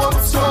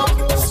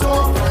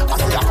 I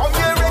said, come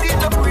here ready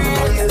to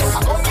breathe. I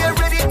come here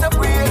ready to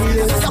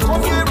breathe. I said,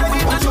 come here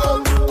ready to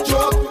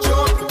jump.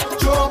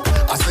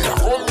 I said,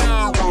 come here.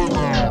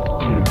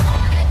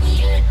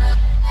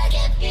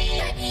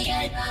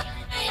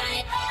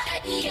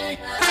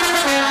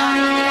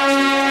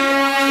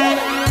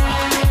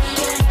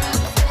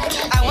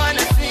 I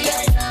wanna see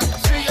it.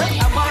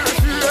 I wanna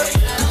see it.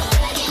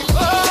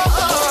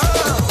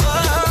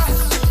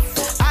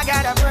 I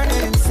got a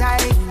burning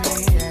inside me.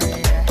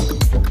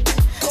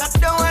 I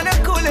don't wanna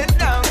cool it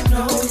down.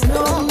 No.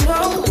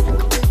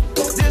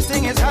 This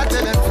thing is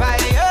hotter than fire.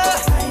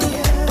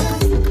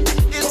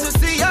 It's to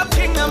see your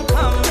kingdom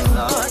come,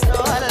 Lord.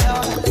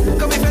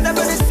 Come we fed up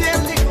on the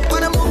same thing.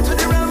 Wanna move to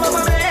the realm of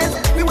our hands.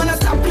 We wanna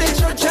stop playing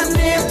church and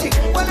empty.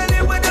 Wanna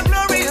live where the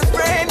glory is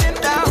raining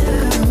down.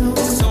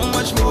 So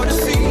much more to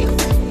see.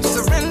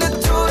 Surrender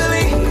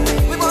totally.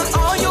 We want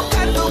all you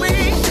got to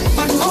be.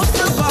 But most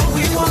of all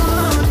we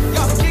want,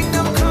 your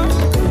kingdom come.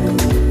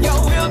 Your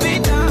will be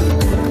done.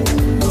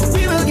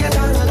 We will get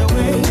out of the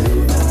way.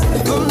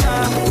 Come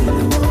now.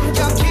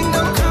 Your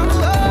kingdom come.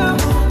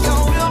 Your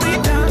will be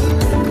done.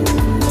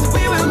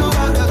 We will move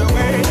out of the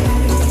way.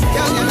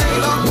 Tell your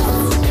neighbor,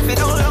 if it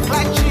don't look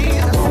like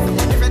Jesus,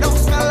 if it don't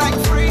smell like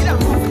freedom,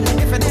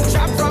 if it didn't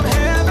drop from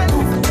heaven,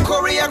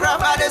 choreograph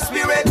by the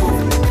Spirit.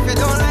 If it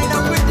don't line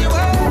up with your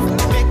word,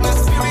 make my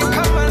spirit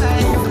come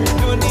alive.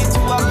 No need to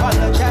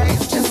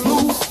apologize, just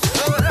move.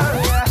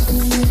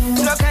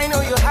 Look, I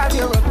know you have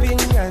your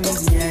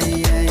opinions, yeah.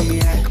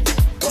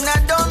 Now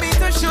don't mean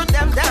to shoot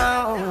them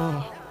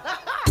down,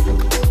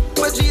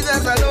 but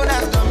Jesus alone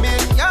has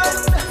dominion,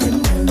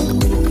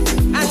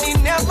 and he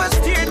never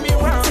steered me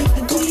wrong.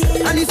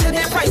 And he said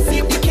if I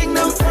seek the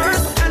kingdom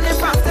first, and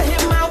if after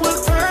him I will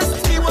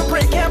first, he will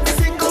break every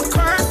single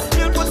curse.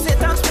 He'll put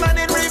Satan's plan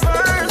in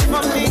reverse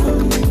for me.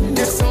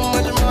 There's so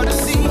much more to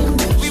see.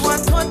 We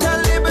want total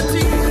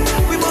liberty.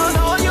 We want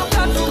all you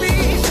got to be.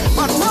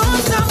 But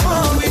most of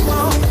all we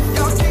want,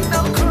 your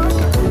kingdom come.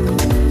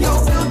 Your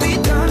will be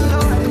done,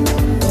 Lord.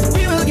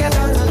 We will get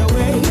out of the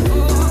way.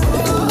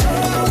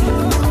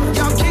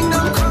 Your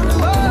kingdom come.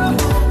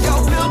 Your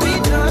will be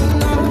done,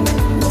 Lord.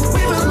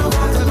 We will move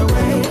out of the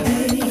way.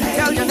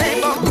 Tell your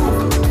neighbor,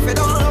 if it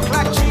don't look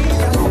like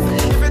Jesus,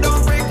 if it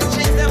don't break the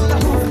chains, them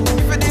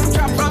if it didn't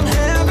drop from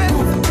heaven,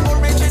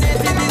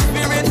 originate in his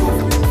spirit,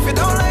 if it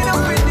don't line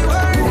up with the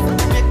word,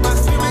 make my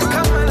spirit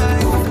come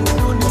alive.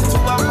 No need to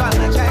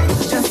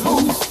apologize, just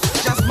move.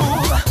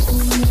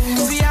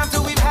 See, after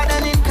we've had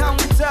an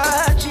encounter,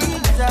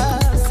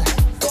 Jesus,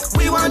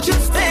 we want you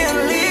to stay and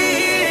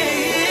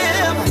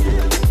live.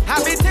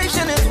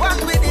 Habitation is what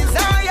we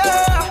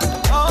desire.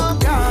 Oh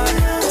God,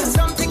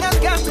 something has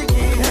got to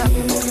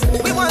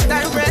give. We want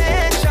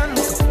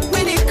directions,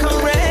 we need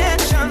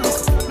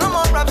corrections, no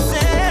more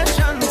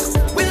obsessions.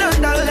 We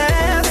learned our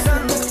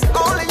lessons.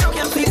 Only you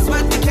can fix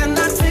what we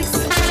cannot fix.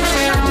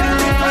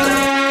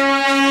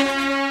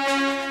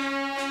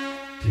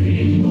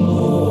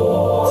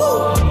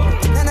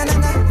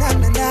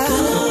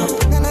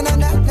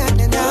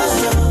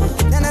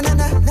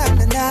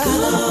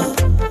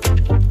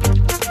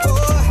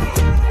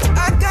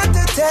 I got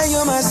to tell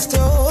you my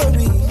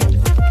story,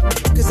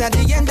 'cause at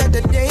the end of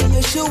the day,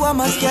 Yeshua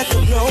must get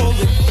the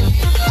glory.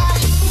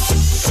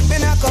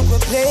 Been a couple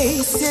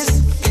places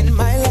in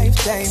my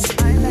lifetime.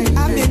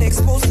 I've been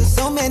exposed to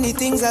so many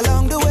things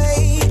along the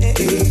way.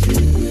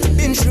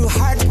 Been through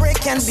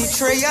heartbreak and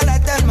betrayal. I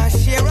done my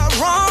share of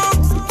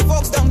wrongs.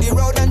 Folks down the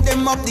road and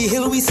them up the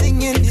hill, we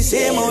singing the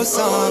same old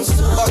songs.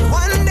 But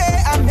one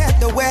day I met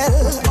the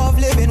well of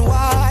living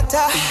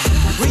water.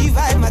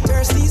 Revive my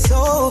thirsty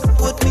soul,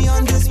 put me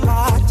on this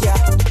path, yeah.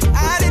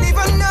 I didn't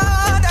even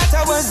know that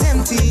I was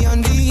empty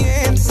on the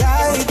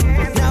inside.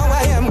 Now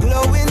I am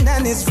glowing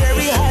and it's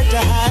very hard to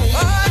hide.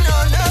 Oh no.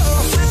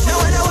 Now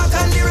when I walk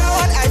on the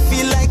road, I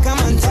feel like I'm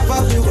on top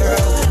of the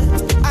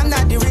world. I'm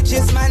not the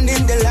richest man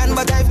in the land,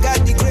 but I've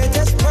got the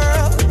greatest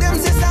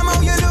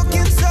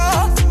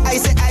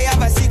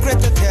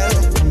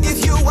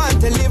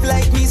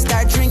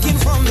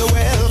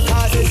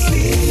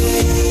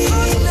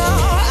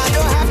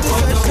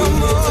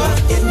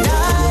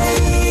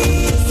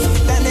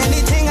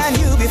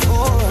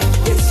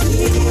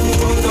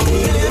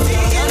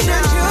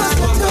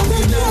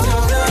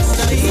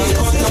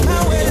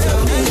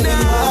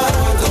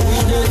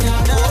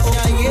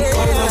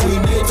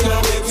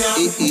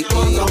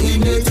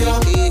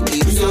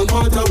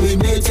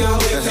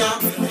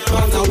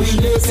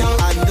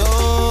I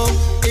know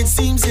it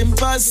seems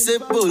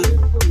impossible.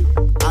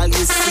 All you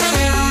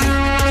see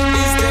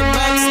is the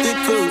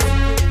obstacle.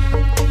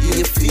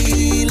 You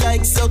feel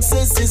like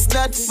success is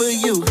not for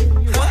you.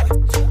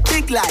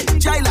 Big lie,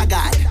 Jaila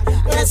guy,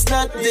 that's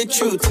not the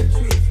truth.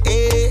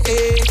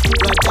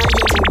 Brother,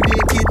 you gon'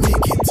 make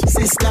it.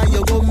 Sister,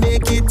 you gon'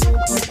 make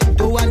it.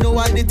 Though I know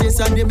all the tests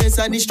and the mess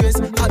and the stress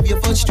have you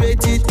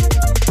frustrated.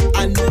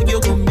 I know you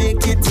gon'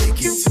 make it.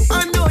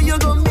 I know you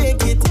gon'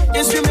 make it.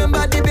 Just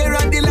remember the bear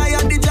and the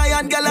lion, the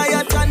giant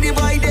Goliath and the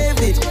boy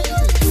David.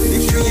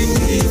 Victory in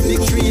me,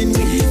 victory in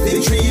me,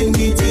 victory in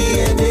me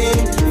DNA.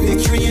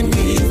 Victory in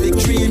me,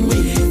 victory in me,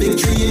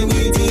 victory in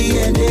me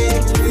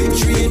DNA.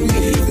 Victory in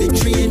me,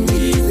 victory in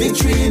me,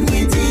 victory in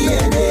me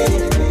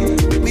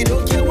DNA. We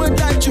don't care what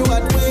that you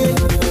are doing,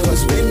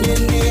 cause when you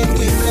need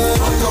we play.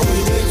 How we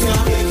make ya,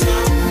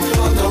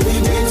 how we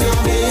make ya,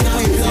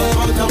 we play.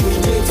 How we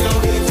make ya,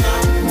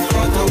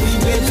 how we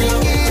make ya,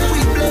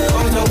 we play.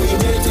 How we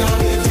make ya,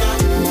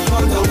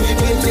 how we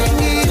make ya,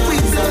 we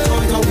play.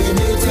 How we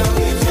make ya,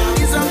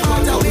 it's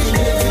about how we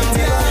make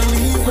ya.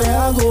 Leave where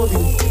I go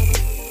be.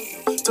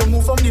 To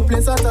move from the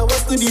place that I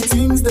was to the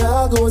things that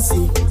I go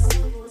see.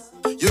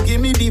 You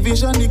give me the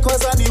vision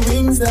because of the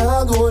wings that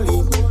I go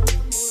lead.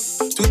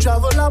 To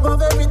travel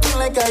above everything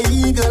like an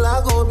eagle,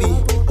 I go be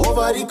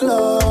over the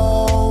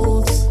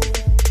clouds.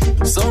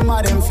 Some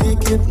of them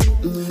fake it,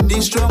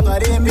 the stronger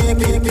they make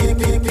it.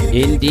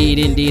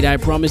 Indeed, I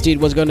promised you it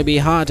was going to be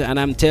hot, and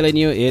I'm telling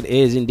you, it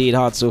is indeed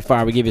hot so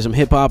far. We give you some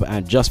hip-hop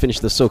and just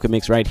finished the soca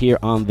mix right here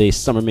on the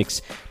Summer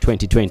Mix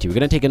 2020. We're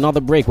going to take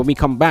another break. When we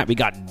come back, we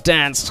got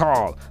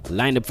dancehall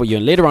lined up for you,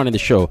 and later on in the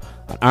show,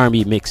 an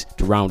R&B mix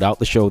to round out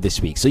the show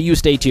this week. So you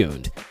stay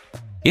tuned.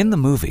 In the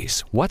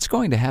movies, what's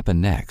going to happen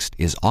next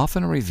is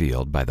often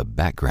revealed by the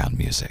background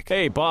music.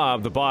 Hey,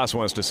 Bob, the boss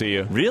wants to see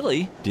you.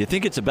 Really? Do you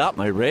think it's about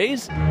my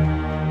raise?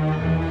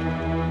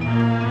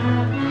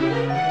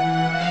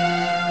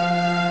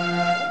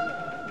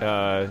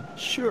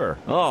 Sure.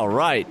 All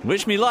right.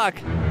 Wish me luck.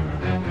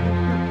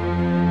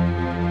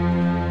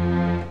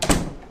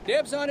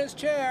 Dibs on his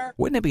chair.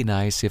 Wouldn't it be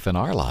nice if in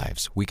our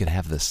lives we could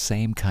have the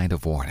same kind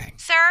of warning?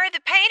 Sir, the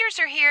painters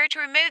are here to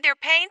remove their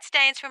paint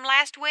stains from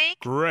last week.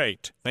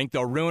 Great. Think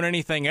they'll ruin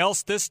anything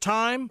else this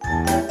time?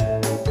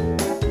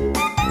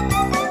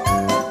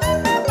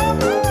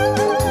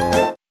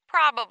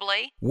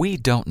 Probably. We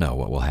don't know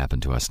what will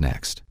happen to us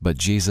next, but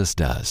Jesus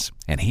does,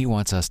 and he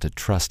wants us to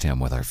trust him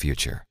with our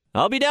future.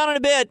 I'll be down in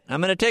a bit.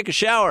 I'm going to take a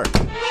shower.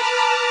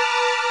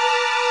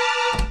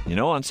 You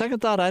know, on second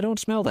thought, I don't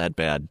smell that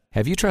bad.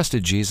 Have you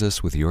trusted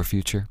Jesus with your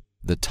future?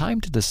 The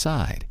time to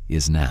decide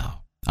is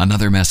now.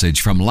 Another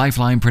message from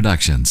Lifeline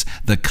Productions,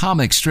 the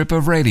comic strip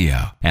of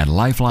radio, at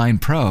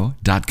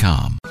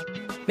lifelinepro.com.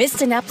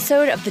 Missed an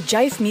episode of The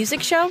Jive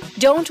Music Show?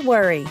 Don't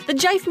worry. The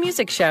Jive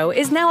Music Show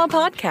is now a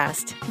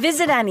podcast.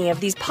 Visit any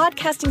of these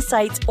podcasting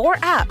sites or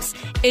apps,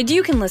 and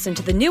you can listen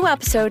to the new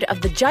episode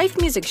of The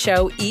Jive Music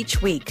Show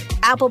each week.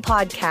 Apple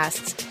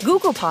Podcasts,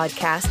 Google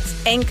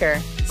Podcasts, Anchor,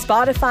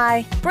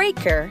 Spotify,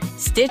 Breaker,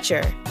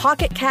 Stitcher,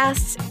 Pocket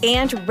Casts,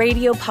 and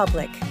Radio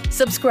Public.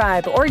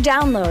 Subscribe or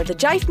download The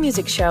Jive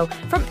Music Show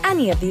from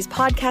any of these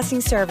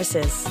podcasting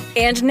services.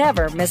 And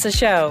never miss a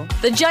show.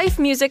 The Jive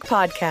Music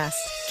Podcast,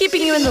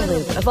 keeping you in the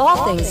loop of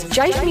all things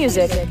Jive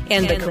music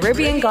and the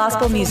Caribbean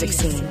gospel music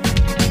scene.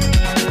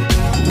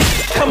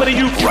 Coming to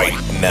you right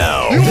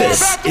now.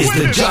 This is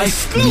the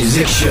Jive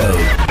Music Show.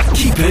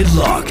 Keep it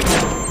locked.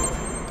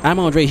 I'm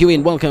Andre Huey,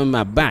 and welcome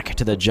back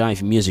to the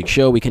Jive Music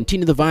Show. We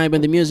continue the vibe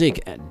and the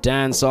music,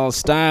 dancehall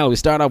style. We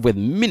start off with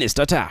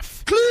Minister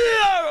Taff. Clear!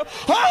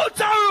 Hold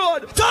the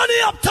road! Turn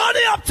it up, turn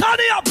it up, turn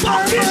it up!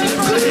 Fucking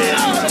clear!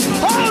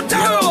 Hold the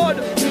road!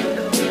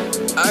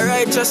 All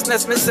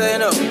righteousness, me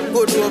saying up.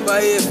 Good over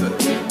evil.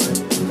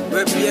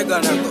 Where we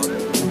gonna go?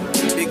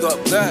 Big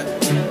up God.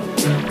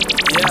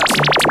 Yeah.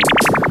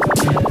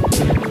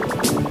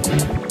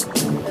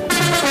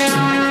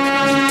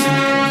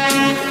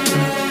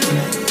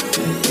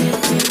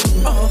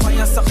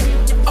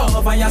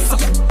 Over your suck,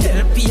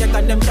 tell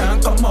pagan them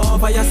can't come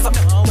over your suck.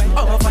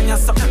 Over your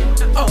suck,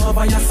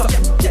 over your suck,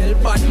 tell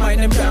bad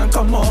mind them can't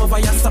come over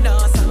your suck.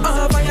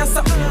 Over your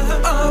suck,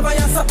 over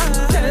your suck,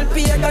 tell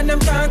pagan them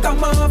can't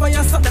come over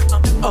your suck.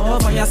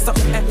 Over your suck,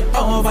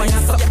 over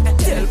your suck,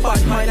 tell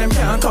bad mind them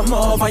can't come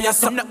over your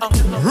suck.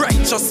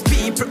 Righteous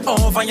people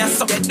over your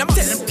suck,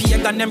 tell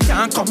pagan them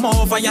can't come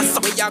over your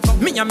suck.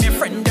 Me and my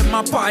friend them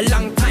up a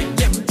long time,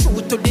 them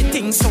true to the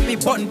things so we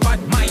burn bad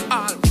mind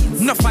all.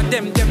 Enough of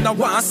them no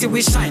want see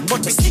we shine,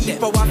 but we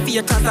keep our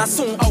fear cause that's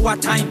soon our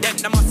time.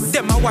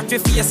 Them a watch we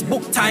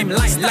Facebook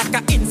timeline like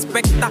a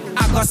inspector.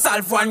 I go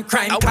solve one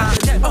crime. Call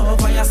them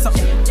over your suck,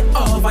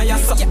 over your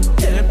suck.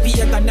 Tell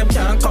pagan them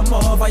can't come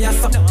over your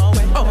suck.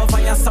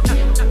 Over your suck,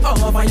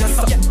 over your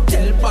suck.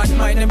 Tell bad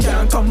mind them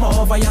can't come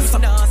over your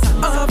suck.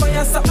 Over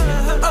your suck,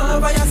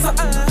 over your suck.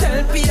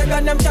 Tell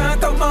pagan them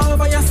can't come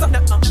over your suck.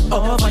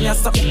 Over your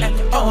suck,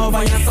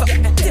 over your suck.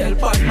 Tell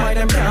bad mind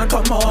them can't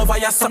come over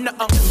your suck.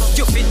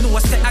 You feel no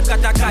say I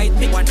gotta guide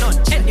me.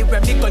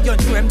 Anywhere me go, you know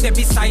them they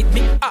beside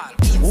me. All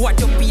what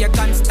you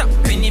pagan stop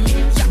penny me.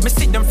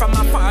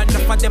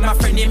 them a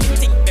friendly me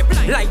think me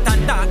blind. Light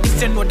and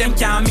darkness, you know them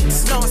can't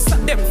mix. No, so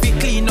them fi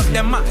clean up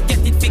them a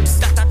get it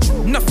fixed. That a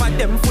true. Enough of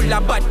them full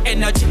of bad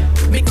energy.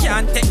 Me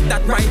can't take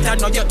that right, I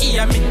know you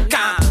hear me.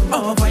 Can't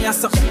over your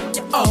suck,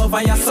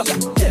 over your suck.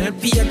 Tell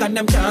pagan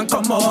them can't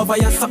come over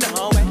your suck,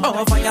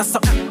 over your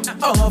suck,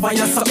 over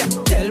your suck.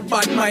 Tell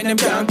bad mind them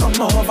can't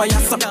come over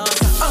your suck,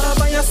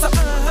 over your suck,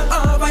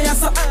 over your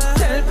suck.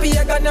 Tell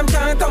pagan them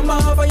can't come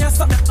over your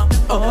suck,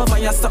 over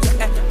your suck,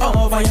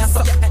 over your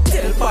suck.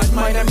 Tell bad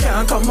mind them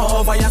can't come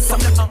over your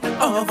suck,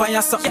 over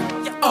your suck,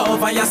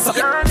 over your suck.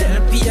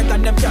 Tell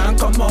pagan them can't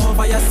come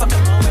over your suck,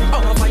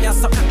 over your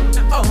suck,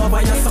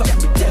 over your suck.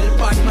 Tell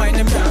bad mind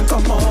them can't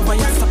come over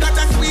your suck.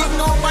 That we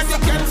nobody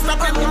can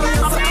stop him.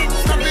 Stop him,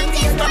 stop him,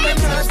 stop him,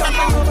 stop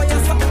him. Over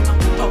your suck,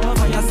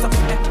 over your suck,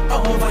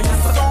 over your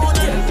suck.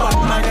 Tell bad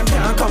mind them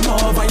can't come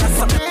over your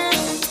suck.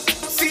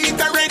 Feet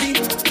are ready.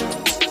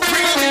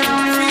 Feet are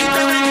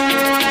ready.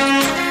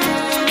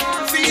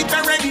 Feet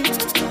are ready.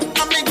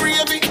 I'm a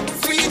gravy.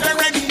 Feet are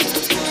ready.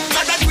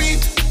 Not that weed.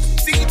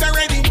 Feet are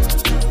ready.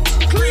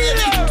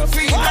 Gravy.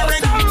 Feet are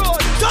ready.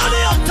 Turn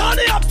it up, turn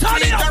it up,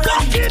 turn it up.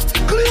 Rock it,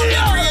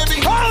 clear.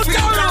 Hold the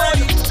road.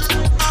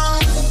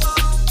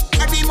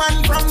 A man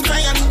from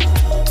Zion.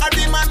 A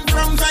man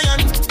from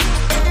Zion.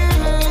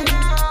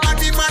 A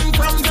man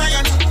from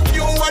Zion.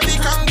 You are the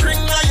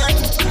conquering lion.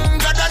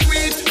 Got that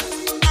weed.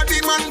 A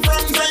man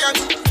from Zion.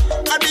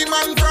 A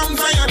man from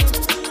Zion.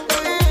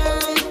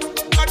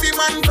 A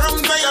man from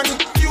Zion.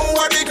 You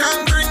are the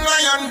conquering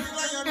lion.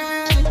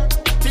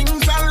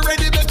 Things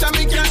already better,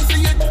 me can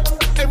see it.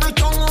 Every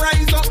tongue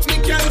rise up, me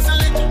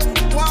cancel it.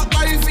 Walk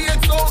by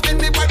faith, so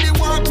anybody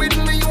walk with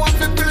me, you have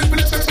to flip.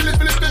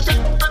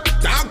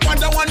 Dark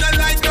wonder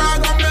like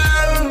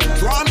Gargamel.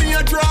 Draw me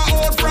a draw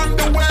out from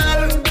the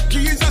well.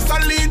 Jesus a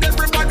lead,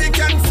 everybody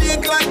can see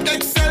it like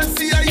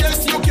Excelsior,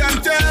 yes you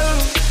can tell.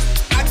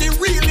 At the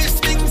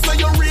realest thing, so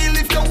you real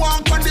if you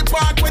walk on the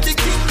park where the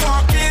king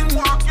walking.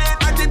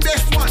 At the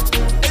best one,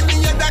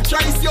 any other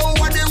choice, you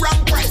are the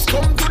wrong price.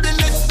 Come to the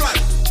next plan,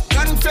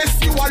 confess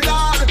you are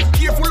Lord.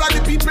 Careful of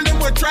the people, them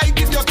will try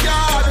give your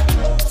card.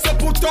 So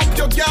put up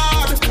your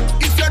guard.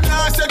 If you're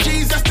not say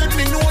Jesus, let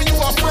me know you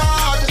are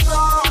fraud.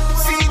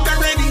 Feet are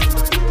ready.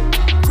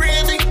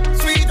 Gravy,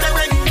 sweet are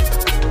ready.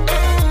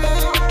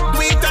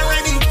 Wheat are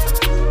ready.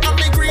 I'm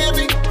a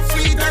gravy,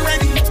 sweet are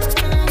ready.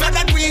 Not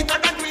that wheat,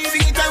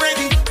 feet are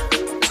ready.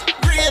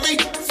 Gravy,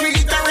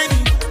 sweet are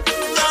ready.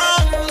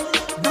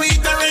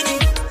 Wheat are ready.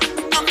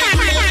 I'm a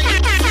gravy,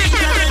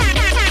 sweet are ready.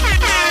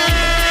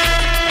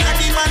 A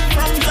man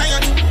from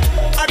Zion.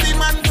 A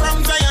man from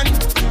Zion.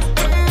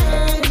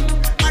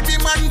 A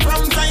man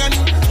from Zion.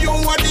 You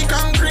are the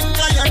conquering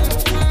lion.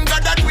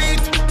 Got that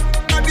wheat.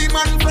 A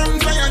man from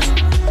Zion.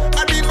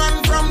 A man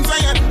from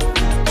Zion.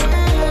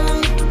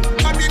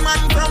 A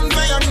man from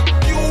Zion.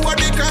 You are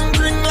the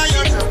conquering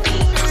lion.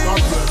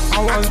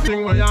 And one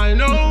thing where I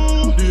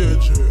know,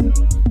 DJ.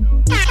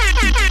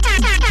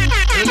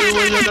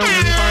 Anyway, you know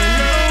we find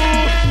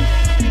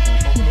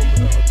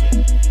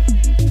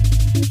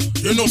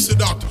You know see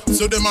that.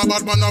 So them a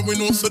bad man and we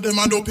know so them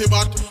a dopey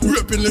bat.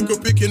 Rapping like a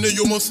picking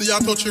you must see a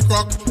touchy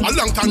crack. A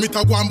long time it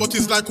a go on but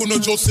it's like you no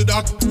just see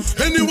that.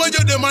 Anyway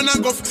you them and I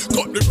go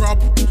cut the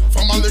crap.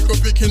 From a little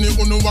picking you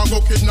no a go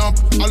kidnap.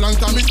 A long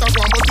time it a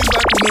go on but it's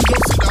like you no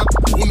just see that.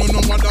 You no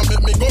know what that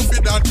make me go for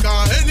that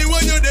car.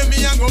 Anyway you them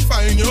me a go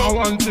find you. And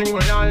one thing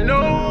where I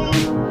know,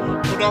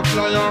 could a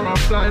fly or a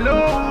fly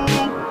low.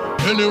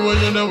 Anyway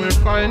you know we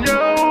find you.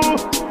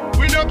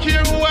 We don't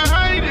care who I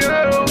hide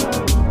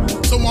you.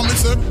 So what me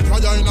say,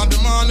 prayer in the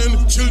morning,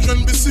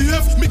 children be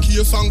safe. Me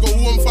case and go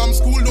home from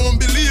school, don't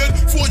be late.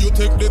 Before you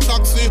take the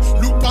taxi,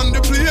 look on the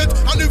plate.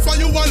 And if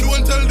you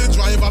alone, tell the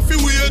driver fi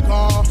wait.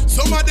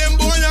 Some of them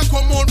boy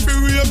come out fi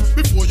rape.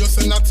 Before you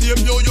send a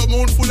tape, your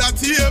mouth full of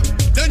tape.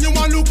 Then you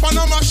want look on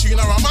a machine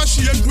or a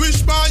machine.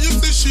 Which bar you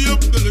see shape?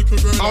 The little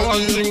girl. And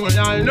one thing where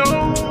I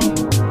know,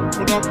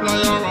 could a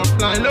fly or a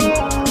fly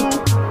low.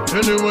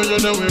 Anyway you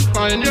know we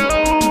find you.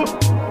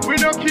 We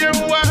don't care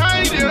who I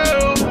hide you.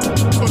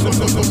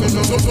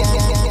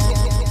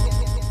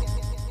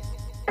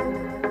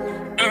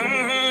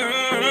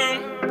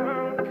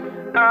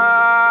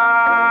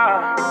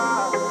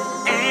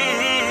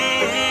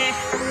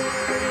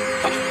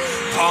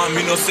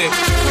 Me no say,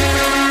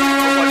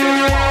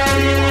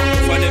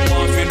 for them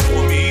want to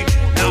know me.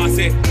 Now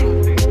say,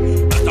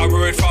 that's a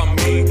word from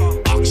me.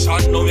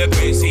 Action no me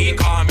crazy,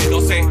 call me no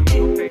say.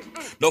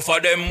 No for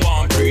them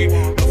want free,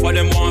 no for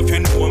them want to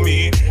know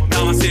me.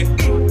 Now say,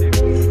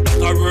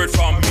 that's a word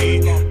from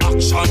me.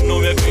 Action no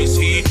me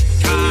crazy.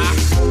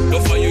 No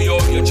for you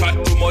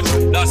chat too much.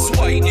 That's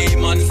why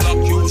demons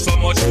lock you so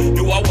much.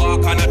 You a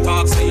walk and a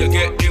talk, so you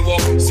get the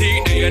walk.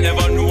 See, you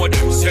never know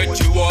them set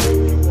you up.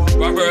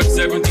 Proverbs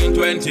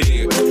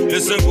 17:20.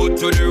 Listen good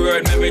to the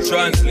word, let me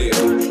translate.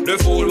 The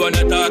fool when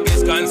the talk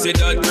is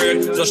considered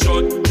great. So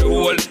shut the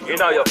hole in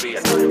your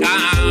face.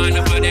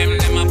 Enough of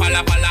them a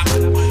pala.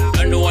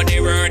 Don't know the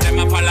word, them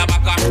a pala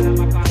baka.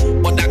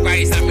 But the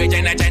Christ and me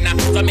Jenna.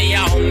 So me a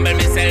humble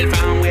myself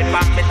and wait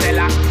for me tell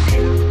her.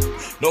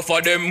 No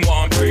for them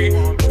want free,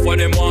 no Enough of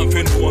them want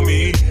to know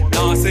me.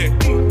 Now say,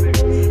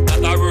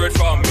 not a word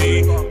from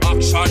me.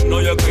 Action, no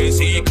you can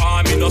see,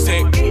 call me, no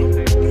say.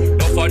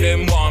 Enough of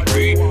them want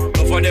free.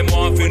 Enough of them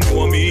want to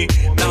know me.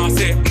 Now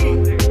say,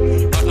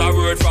 not a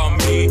word from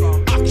me.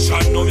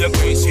 Action, no you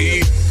can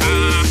see.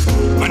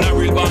 Man a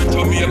real born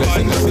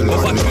Jamaican,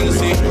 over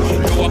Chelsea.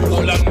 You a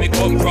Poland me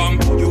come from.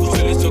 You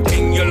still is to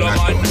King Yellow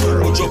Man.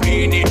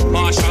 Ujobini,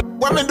 Marshall.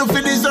 What me do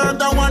for deserve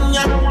that one,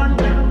 yeah?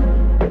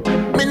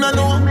 Me no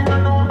know.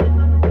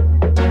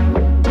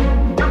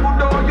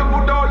 You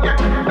good dog, yeah.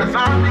 That's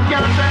all me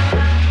can say.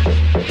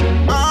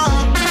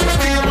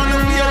 Feel on the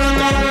feel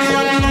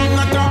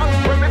at all.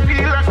 When me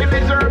feel like me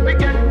deserve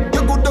again.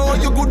 You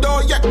good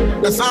dog, yeah.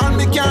 That's all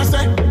me can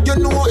say. You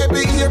know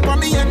every year from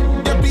me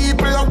end. The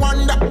people a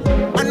wonder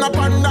and a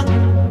ponder.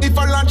 If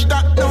I launch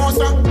that, no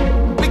sir.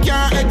 Me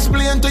can't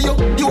explain to you.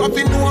 You have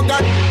to know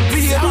that.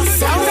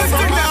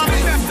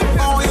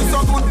 Oh, you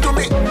so good to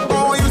me.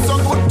 Oh, you so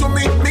good to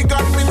me. Me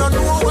got me no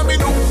know what me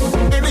do.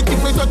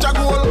 Anything me touch a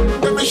goal,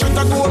 then me shot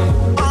a goal.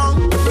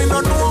 Me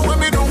no know what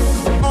me do.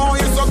 Oh,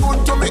 you so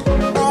good to me.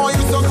 Oh,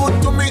 you so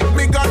good to me.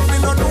 Me got me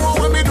no know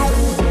what me do.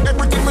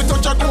 Everything me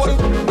touch a goal,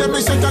 then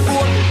me set a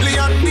goal.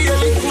 Leon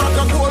Bailey, rock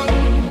a goal.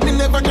 Me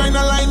never join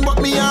a line, but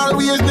me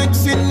always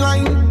next in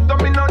line. So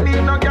me no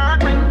need no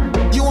guarding.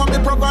 You want me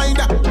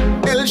provider,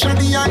 El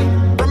Shaddai.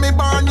 From me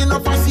born, you know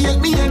forsake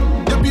me.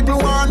 The people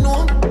want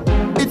know.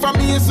 If I'm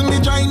missing me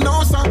join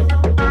no sir.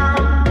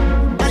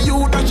 And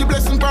you that you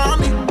blessing for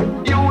me.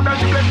 You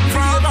that you blessing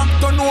forever.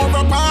 Turn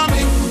over for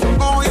me.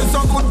 Oh, you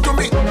so good to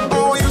me.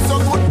 Oh, you so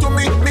good to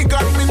me. Me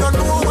got me no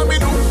know what me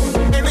do.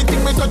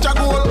 Anything me touch a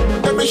goal,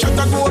 then me shot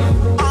a goal.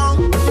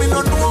 Me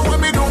no know what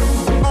me do.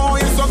 Oh,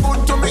 you so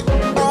good to me.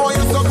 Oh,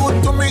 you so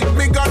good to me.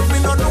 Me got me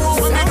no know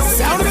what me do.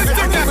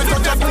 Anything me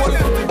touch a goal,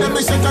 then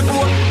me shot a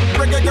goal.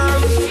 Reggae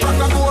girl, rock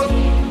a goal.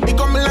 It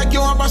come like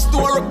you have a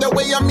store up the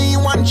way of me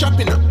one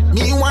shopping.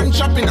 Me one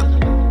shopping up.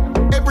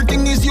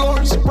 Everything is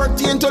yours,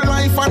 pertain to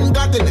life and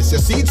godliness. You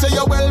see it say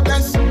you're well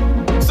blessed.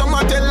 Some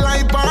a tell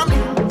lie for me.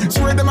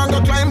 Swear them a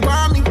go climb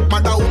for me.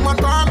 Mother woman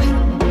for me.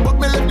 But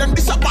me left them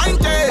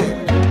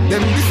disappointed.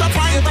 Them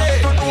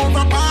disappointed. Turn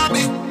over for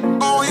me.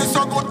 Oh, you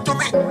so good to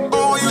me.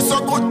 Oh, you so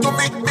good to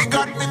me. Me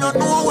got me no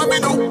know what me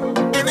do.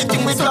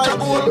 Anything me touch a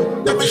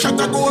goal, then me shot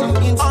a goal.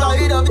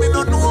 Inside of me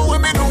no know what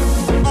me do.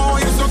 Oh,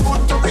 you so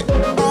good to me.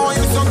 Oh,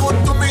 you so good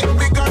to me.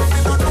 Me got me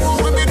no know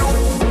what me do.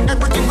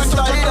 Everything me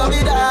touch a goal,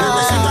 then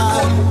me shot a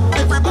goal.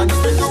 Everybody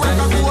spend the way I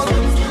go.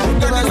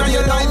 Then in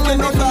your life, you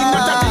know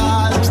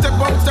nothing. Step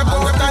up,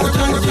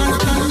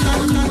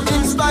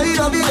 in spite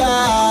of it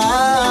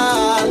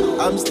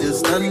all, I'm still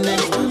standing.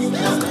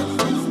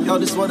 Yo,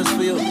 this one is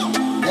for you.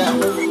 Yeah.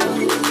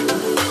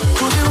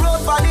 To the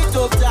road for the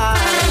tough time.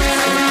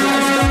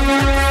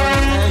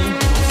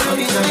 So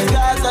these are the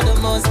guys of the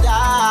most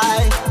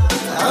high.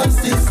 I'm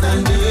still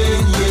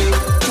standing, yeah.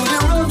 To the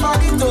road for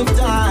the tough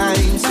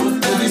times. To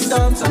the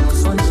storms and the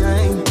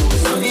sunshine.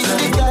 So these are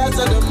the guys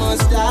of the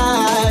most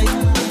high.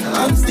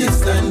 I'm still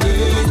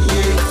standing,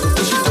 yeah.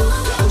 Push it up,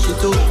 push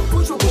it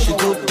up, push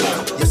it up.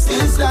 You're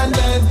still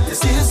standing, you're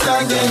still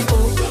standing.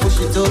 Push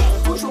it up,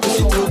 push it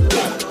up.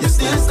 You're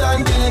still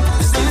standing,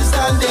 you're still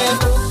standing.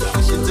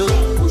 Push it up,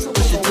 push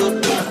it up.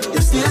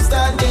 You're still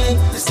standing,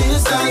 you're still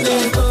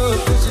standing.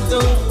 Push it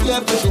up, yeah,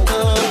 push it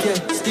up, yeah.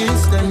 Still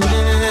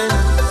standing.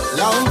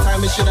 Long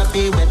time it should have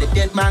been where the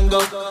dead man go.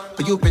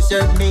 But you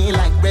preserve me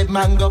like red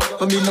mango.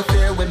 For me no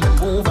fear when me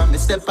move and me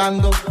step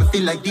and go. I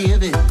feel like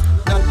David,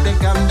 not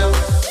Beckham though.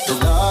 The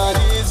Lord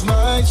is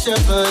my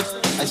shepherd,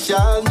 I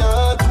shall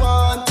not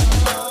want.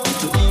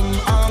 To him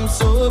I'm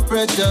so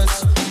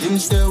precious, him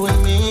stay with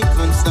me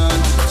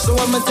constant. So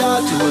when my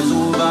thought it was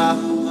over,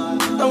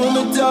 and when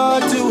my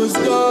thought it was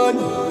done,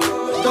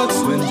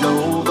 that's when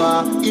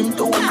Jehovah him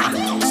to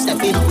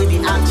step in with the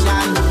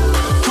action.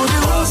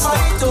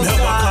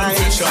 Never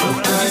confession,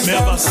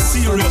 never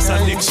serious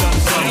addiction.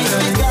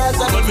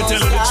 But me tell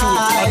you the truth,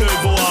 I don't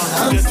go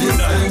on, get through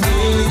that.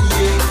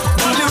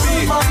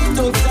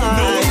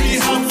 No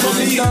rehab for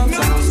me,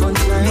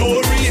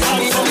 no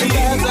rehab for me,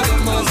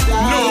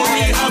 no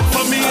rehab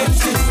for me.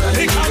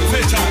 The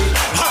confession,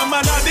 I'm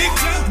an addict,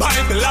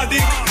 Bible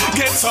addict.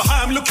 Get so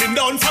I'm looking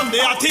down from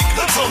the attic.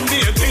 Some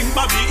may think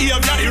my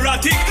behavior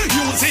erratic.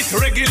 Use it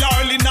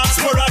regularly, not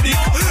sporadic.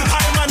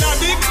 I'm an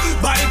addict,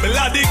 Bible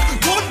addict.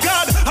 Good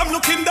God, I'm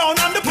looking down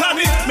on the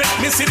planet. Make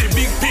me see the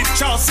big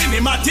picture,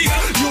 cinematic.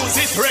 Use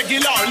it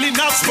regularly,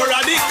 not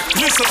sporadic.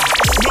 Listen,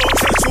 no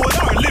threshold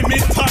or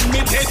limit. On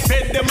me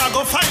deathbed, them a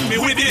go find me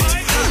with it.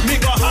 Me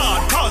go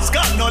hard, cause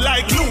God no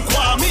like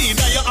lukewarm.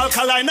 Either you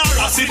alkaline or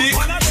acidic.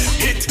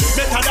 It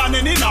better than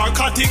any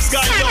narcotics.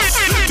 Guide us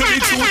to the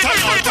truth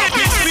and our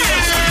topics.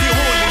 The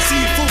holy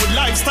seafood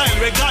lifestyle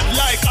we got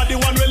like are the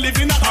one we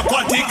live in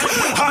aquatic.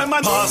 I'm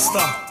a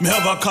pastor, me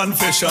have a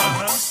confession.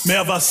 Me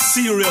have a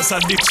serious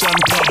addiction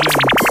problem.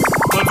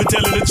 But if I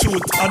tell you the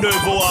truth, I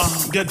don't go on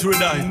get rid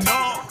of it.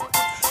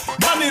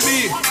 Danny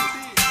B,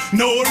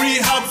 no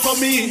rehab for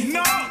me.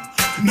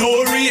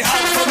 No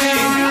rehab for me.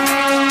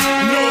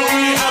 No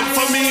rehab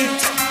for me.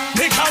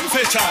 The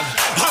confession,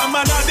 I'm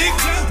an addict,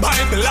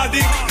 Bible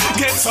addict.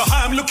 So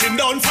I'm looking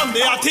down from the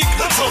attic.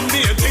 Some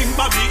may think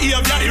my behavior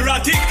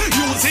erratic.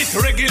 Use it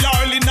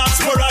regularly, not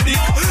sporadic.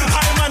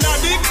 I'm an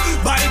addict,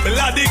 Bible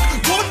addict.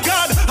 Good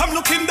God, I'm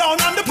looking down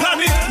on the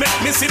planet. Make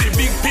me see the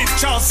big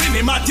picture,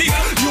 cinematic.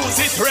 Use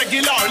it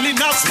regularly,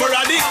 not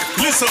sporadic.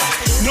 Listen,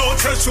 no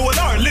threshold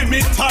or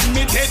limit. On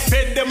me dead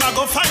bed, them a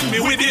go find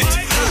me with it.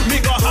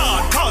 Me go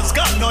hard, cause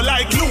God no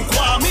like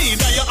lukewarm. Me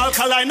that you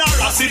alkaline or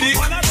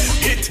acidic.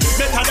 It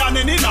better than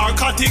any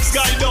narcotics.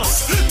 Guide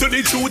us to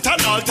the truth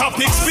and all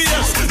topics.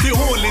 Fierce, the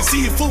only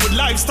seafood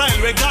lifestyle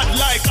we got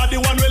like are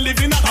the one we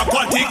live in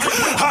aquatic.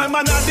 I'm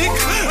an addict,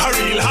 a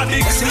real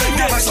addict.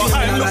 Yes, so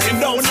I'm looking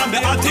down on the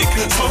attic.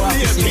 Some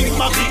may think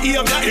my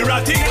behavior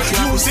erratic.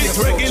 Use it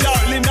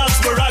regularly, not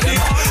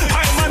sporadic.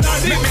 I'm an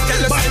addict,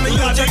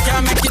 Bible addict.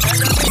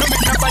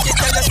 Nobody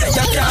tell us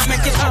that you can't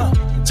make it out.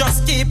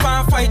 Just keep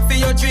on fight for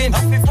your dream.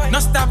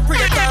 No stop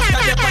praying, cause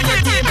they're on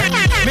your team.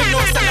 Me know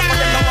stand up for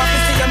them, now I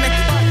see you make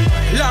it.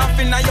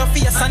 Laughing at your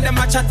face and them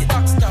a chat it.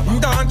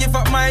 Don't give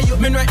up my youth,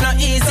 me know it not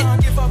easy.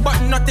 But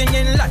nothing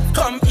in life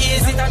come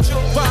easy.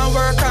 Wanna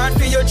work hard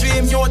for your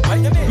dream, youth.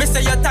 Me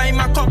say your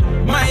time a come,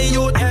 my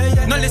youth.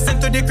 No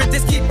listen to the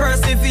critics, keep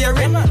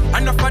persevering.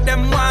 Enough of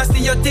them want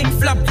see your thing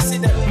flop.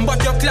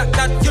 But you clock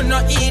that, you no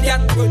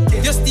idiot.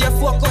 You stay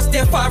focused,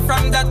 stay far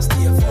from that.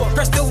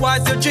 Press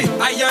towards your dream,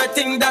 I your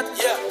thing that.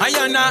 I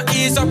you not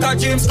ease up,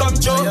 cause dreams come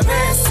true.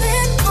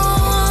 Pressing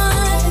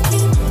on,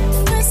 keep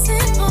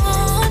pressing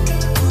on.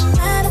 No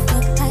matter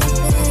what I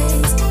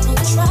face, no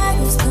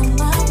trials come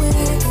my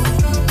way.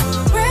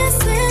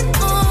 Pressing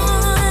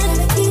on,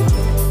 keep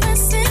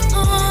pressing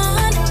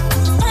on.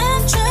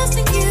 I'm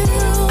trusting you,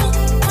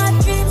 my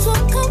dreams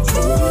will come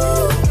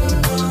true.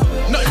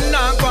 Nothing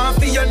not gone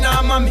for you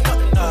now, mommy.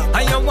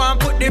 And you want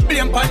put the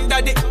blame on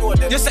daddy.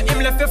 You say him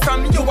left you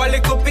from you a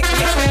little pick.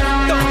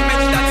 Don't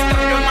make that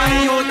stop your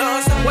mind, you know.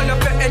 Well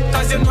up your head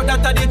cause you know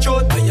that are the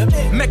truth.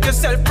 Make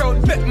yourself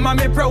proud, make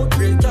mommy proud.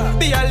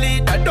 Be a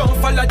leader, don't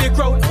follow the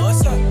crowd.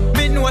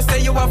 Me know say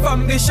you have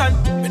ambition.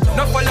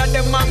 No follow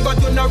them man, go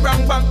do no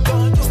wrong bank.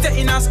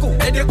 Stay in a school,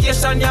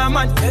 education, yeah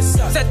man.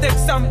 Set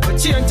example,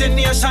 change the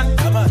nation.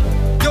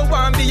 You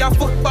want be a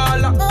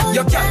footballer,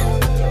 you can.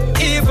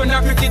 Even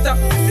a cricketer.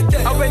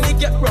 And when you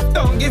get rough,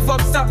 don't give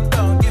up, stop.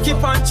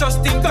 Keep on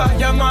trusting God,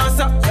 your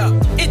master.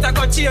 It a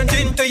go change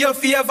into your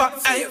favor.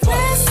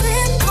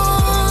 Pressing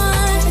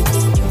on,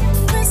 keep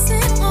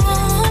pressing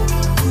on.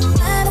 No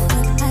matter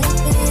what I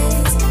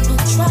face, no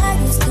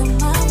trials come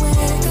my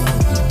way.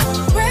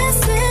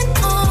 Pressing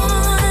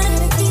on,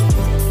 keep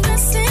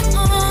pressing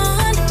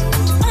on.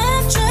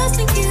 I'm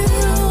trusting you,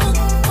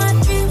 my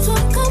dreams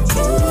will come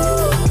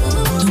true.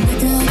 No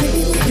matter how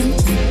heavy we can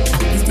take,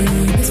 it's the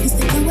best we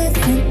stick away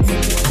from it.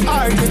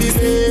 Alright, baby,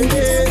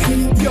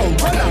 yo,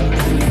 hold on.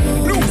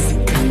 Loose,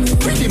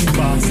 rhythm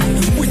boss.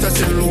 We touch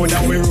the road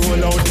and we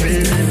roll out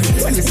clean.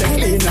 When we say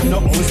clean and no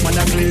house man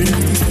a clean.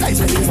 Like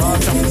when we walk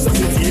down so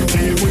the team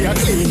clean. We are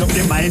clean up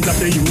the minds of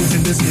the youth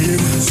in this game.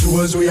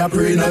 So as we are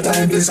praying no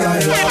time to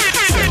skylark.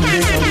 7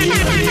 days a week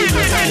and need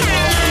no time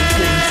off.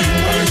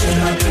 14 version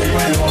and play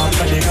while walk.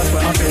 And they got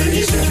for a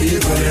finish the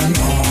people them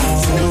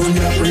off. So as we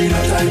are praying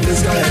no time to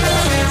skylark.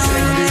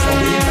 7 days a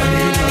week and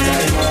need no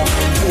time off.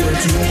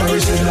 14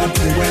 version and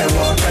play while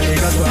walk. And they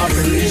got for a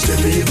finish the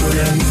people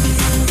them.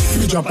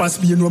 We drop a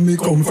spin when we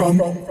come from.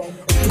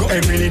 Go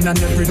every lane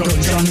and every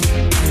dungeon.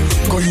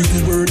 Go use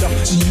the word of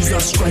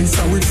Jesus Christ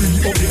and we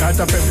free up the heart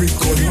of every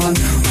gunman.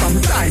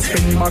 From time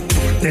spend back to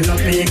Tel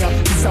Aviv.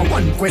 It's a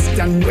one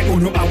question we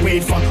don't know a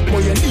wait for.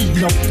 Boy you need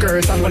no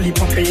curse and a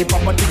leap of paper.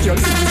 But if you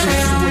lose it,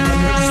 you will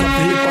not use a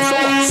paper. So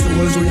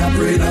as we are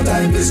praying no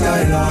time to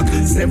skylark.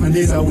 7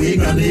 days a week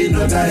and need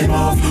no time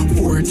off.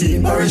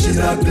 14 parishes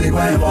that play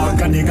by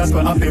walk. And the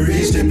gospel have to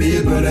reach the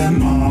people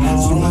them off.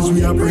 So as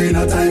we are praying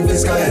no time to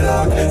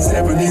skylark.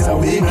 7 days a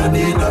week and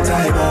need no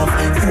time off.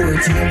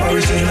 14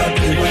 parishes that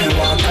play by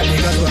walk. And the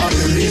gospel have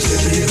to reach the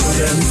people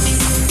them.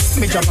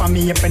 Me drop on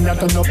me a pen that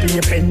turn up in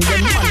a pen them.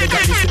 And they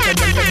got this to them,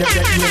 they get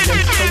near them.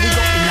 So we go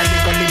in and they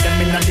go lead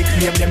them in and they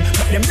clear them.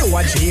 But them know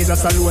what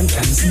Jesus alone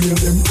can save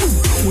them.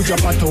 We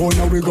drop a tone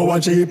and we go a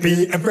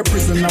JP. Every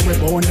prisoner we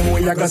bound them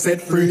we a go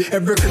set free.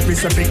 Every creepy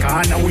septic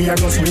and we a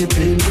go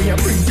sweeping. We a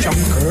preach and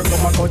curb go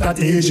back out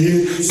at AG.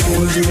 So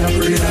we a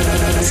pray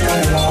the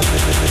skylark.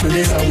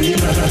 Days a week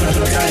the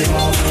time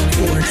off.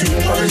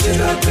 14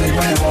 version that play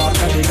by walk.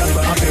 And they got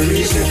to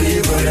reach the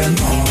people them.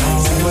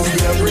 So we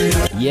a pray.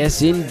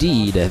 Yes,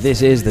 indeed.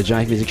 This is the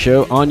Jive Music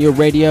Show on your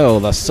radio,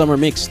 the Summer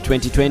Mix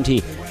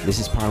 2020. This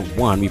is part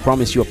 1. We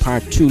promise you a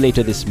part 2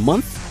 later this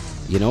month.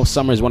 You know,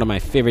 summer is one of my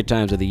favorite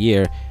times of the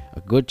year. A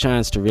good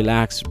chance to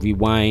relax,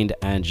 rewind,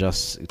 and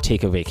just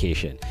take a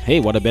vacation. Hey,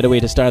 what a better way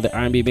to start the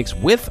R&B mix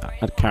with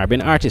a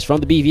Caribbean artist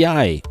from the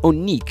BVI,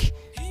 Onique.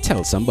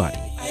 Tell somebody.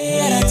 I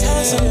gotta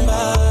tell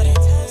somebody.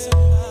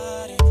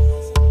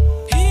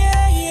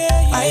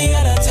 I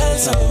gotta tell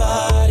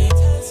somebody.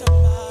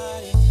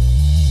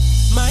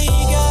 My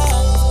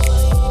God,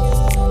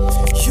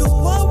 you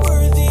are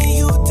worthy,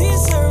 you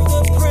deserve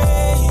the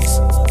praise.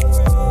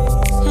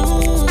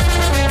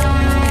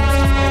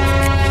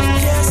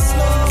 Yes,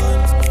 Lord,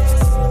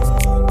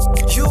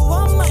 you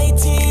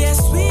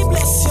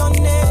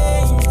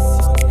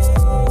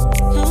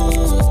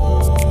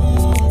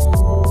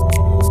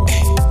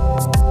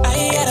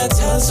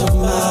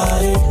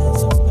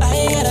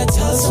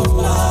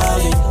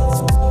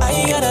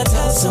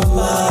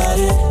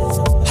somebody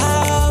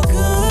how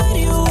good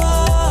you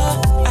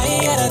are. I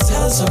gotta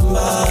tell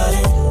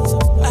somebody.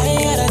 I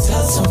gotta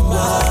tell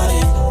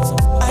somebody.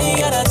 I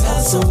gotta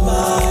tell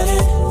somebody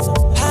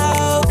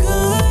how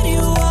good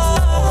you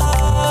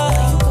are.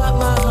 You got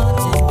my heart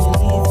and you're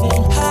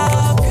leaving.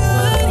 How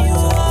good you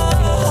are.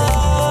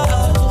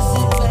 I'll just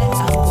sit back,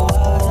 I'll go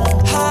harder.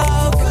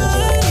 How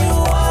good you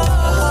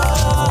are.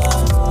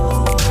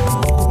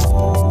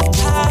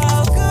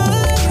 How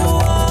good you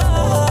are.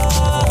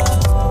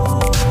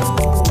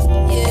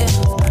 Yeah,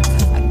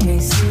 I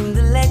can't seem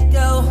to let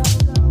go.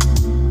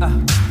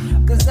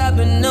 'Cause I've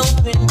been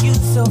knowing you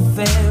so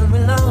very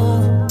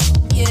long.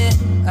 Yeah,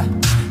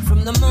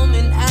 from the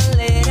moment I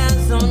laid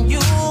eyes on you,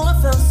 I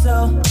felt so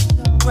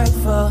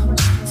grateful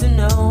to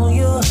know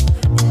you.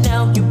 And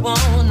now you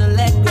wanna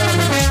let go.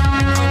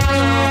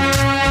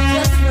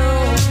 Just know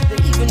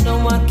that even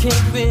though I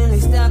can't really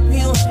stop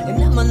you,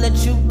 and I'ma let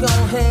you go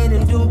ahead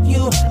and do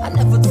you. I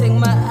never take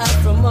my eye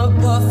from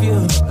above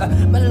you.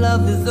 My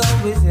love is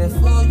always there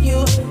for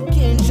you.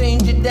 Can't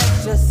change it,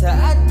 that's just how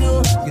I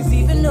do. 'Cause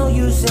even though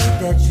you say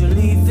that you're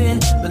leaving,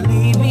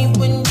 believe me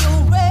when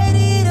you're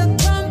ready to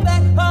come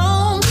back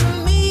home to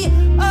me.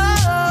 Oh,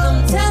 I'm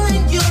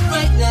telling you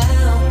right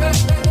now,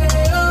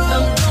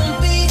 I'm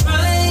gonna be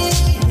right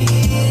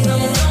here.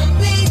 I'm gonna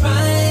be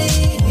right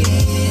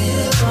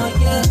here for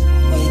you.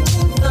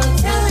 I'm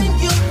telling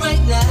you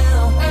right now,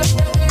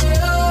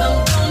 I'm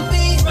gonna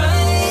be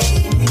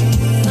right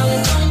here. I'm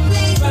gonna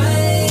be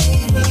right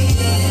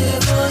here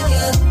for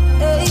you.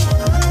 Hey,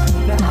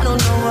 now I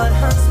don't know what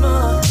hurts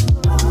more.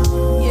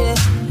 Yeah,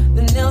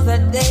 the nails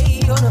that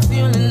day or the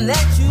feeling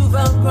that you've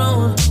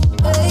outgrown.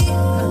 Hey,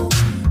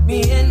 me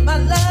and my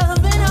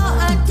love and all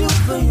I do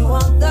for you,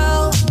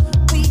 although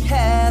we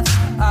have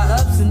our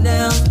ups and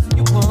downs.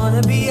 You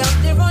wanna be out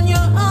there on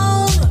your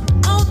own?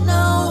 Oh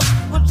no,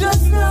 well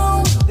just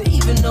know that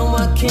even though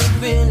I can't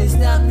really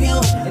stop you,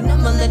 and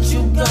I'ma let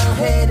you go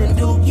ahead and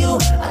do you.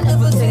 I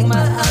never take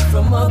my eye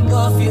from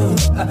above you.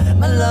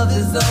 My love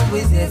is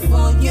always there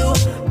for you.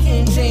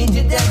 Can't change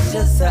it, that's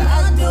just how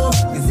I do.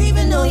 'Cause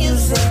even though you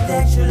say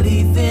that you're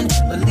leaving,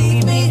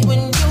 believe me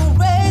when you're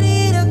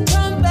ready to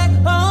come back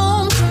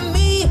home to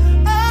me.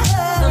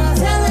 I'm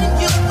telling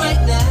you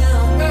right now,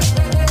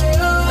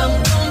 I'm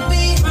gonna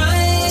be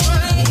right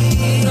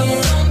here. I'm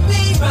gonna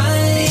be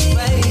right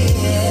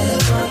here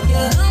for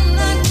you. I'm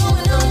not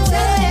going to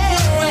tell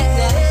you right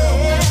now.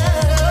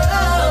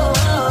 I'm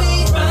gonna be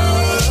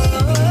right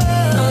here.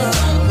 I'm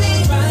gonna be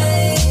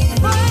right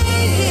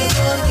here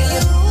for you.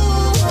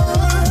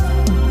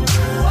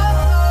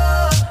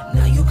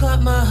 Now you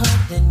caught my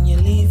heart, then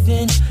you're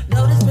leaving. No,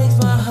 this makes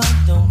my heart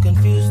don't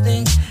confuse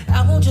things.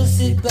 I won't just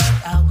sit back,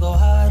 I'll go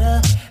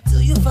harder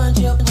till you find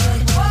your way. Now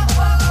you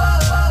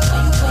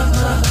caught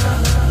my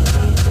heart,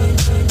 then you're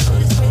leaving. No,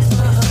 this makes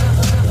my heart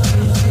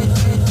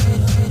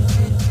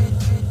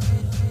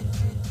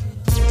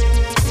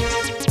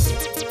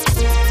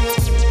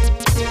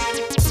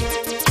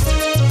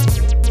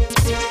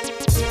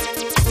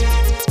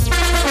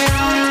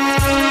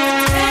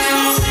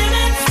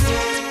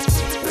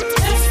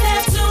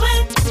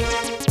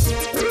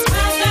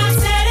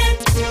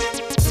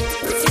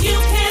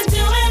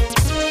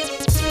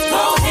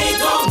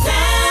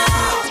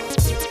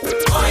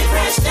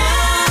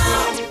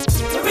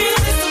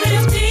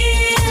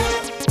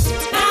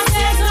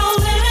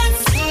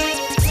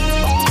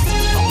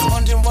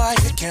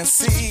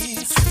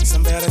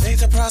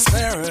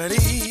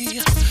prosperity.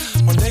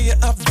 One day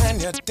you're up, then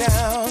you're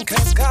down,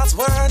 'cause God's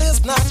word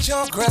is not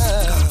your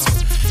ground.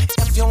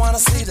 If you wanna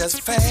see this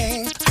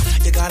fame,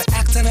 you gotta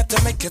act in it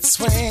to make it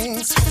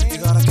swing. You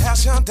gotta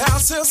cast your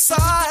doubts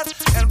aside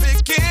and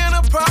begin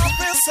to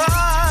prophesy.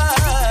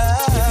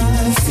 If you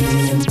wanna see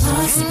the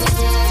impossible,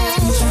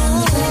 you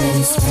trying to let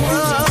it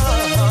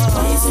stand.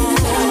 Raising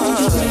down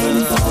the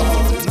rainbow.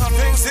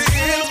 Nothing's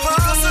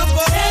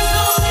impossible. There's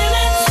no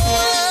limit.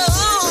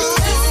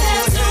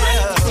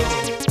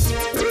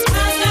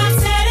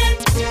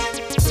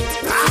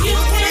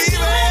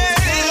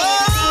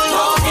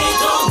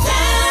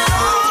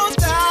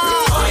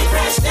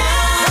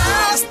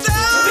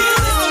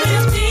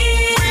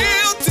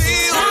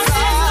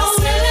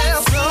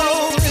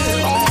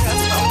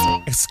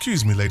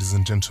 Excuse me, ladies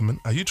and gentlemen,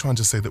 are you trying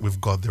to say that with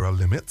God there are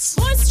limits?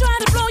 Boys try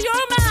to blow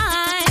your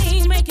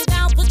mind, make it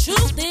out the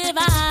truth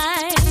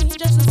divine.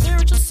 Just a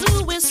spiritual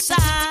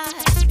suicide.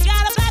 You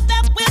gotta back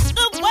that with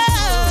the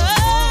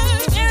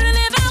word. Dare to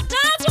live out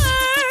God's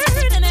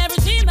word and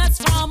everything that's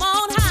from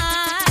on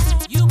high.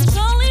 You can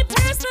only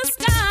pierce the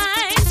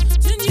skies.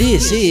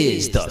 This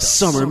is the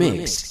Summer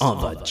Mix on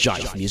the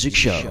Jive Music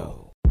Show.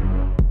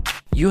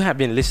 You have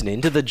been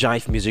listening to the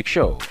Jive Music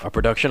Show, a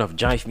production of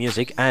Jive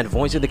Music and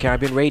Voice of the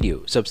Caribbean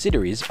Radio,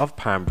 subsidiaries of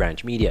Palm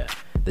Branch Media.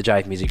 The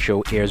Jive Music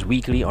Show airs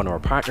weekly on our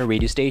partner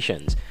radio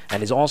stations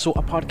and is also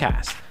a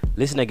podcast.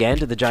 Listen again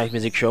to the Jive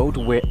Music Show to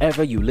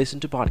wherever you listen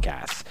to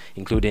podcasts,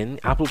 including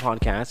Apple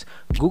Podcasts,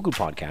 Google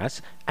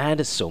Podcasts,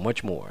 and so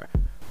much more.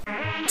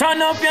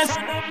 Turn up your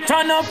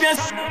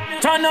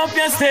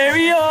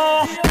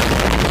stereo.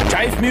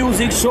 Jive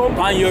Music Show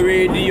on your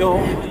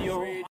radio.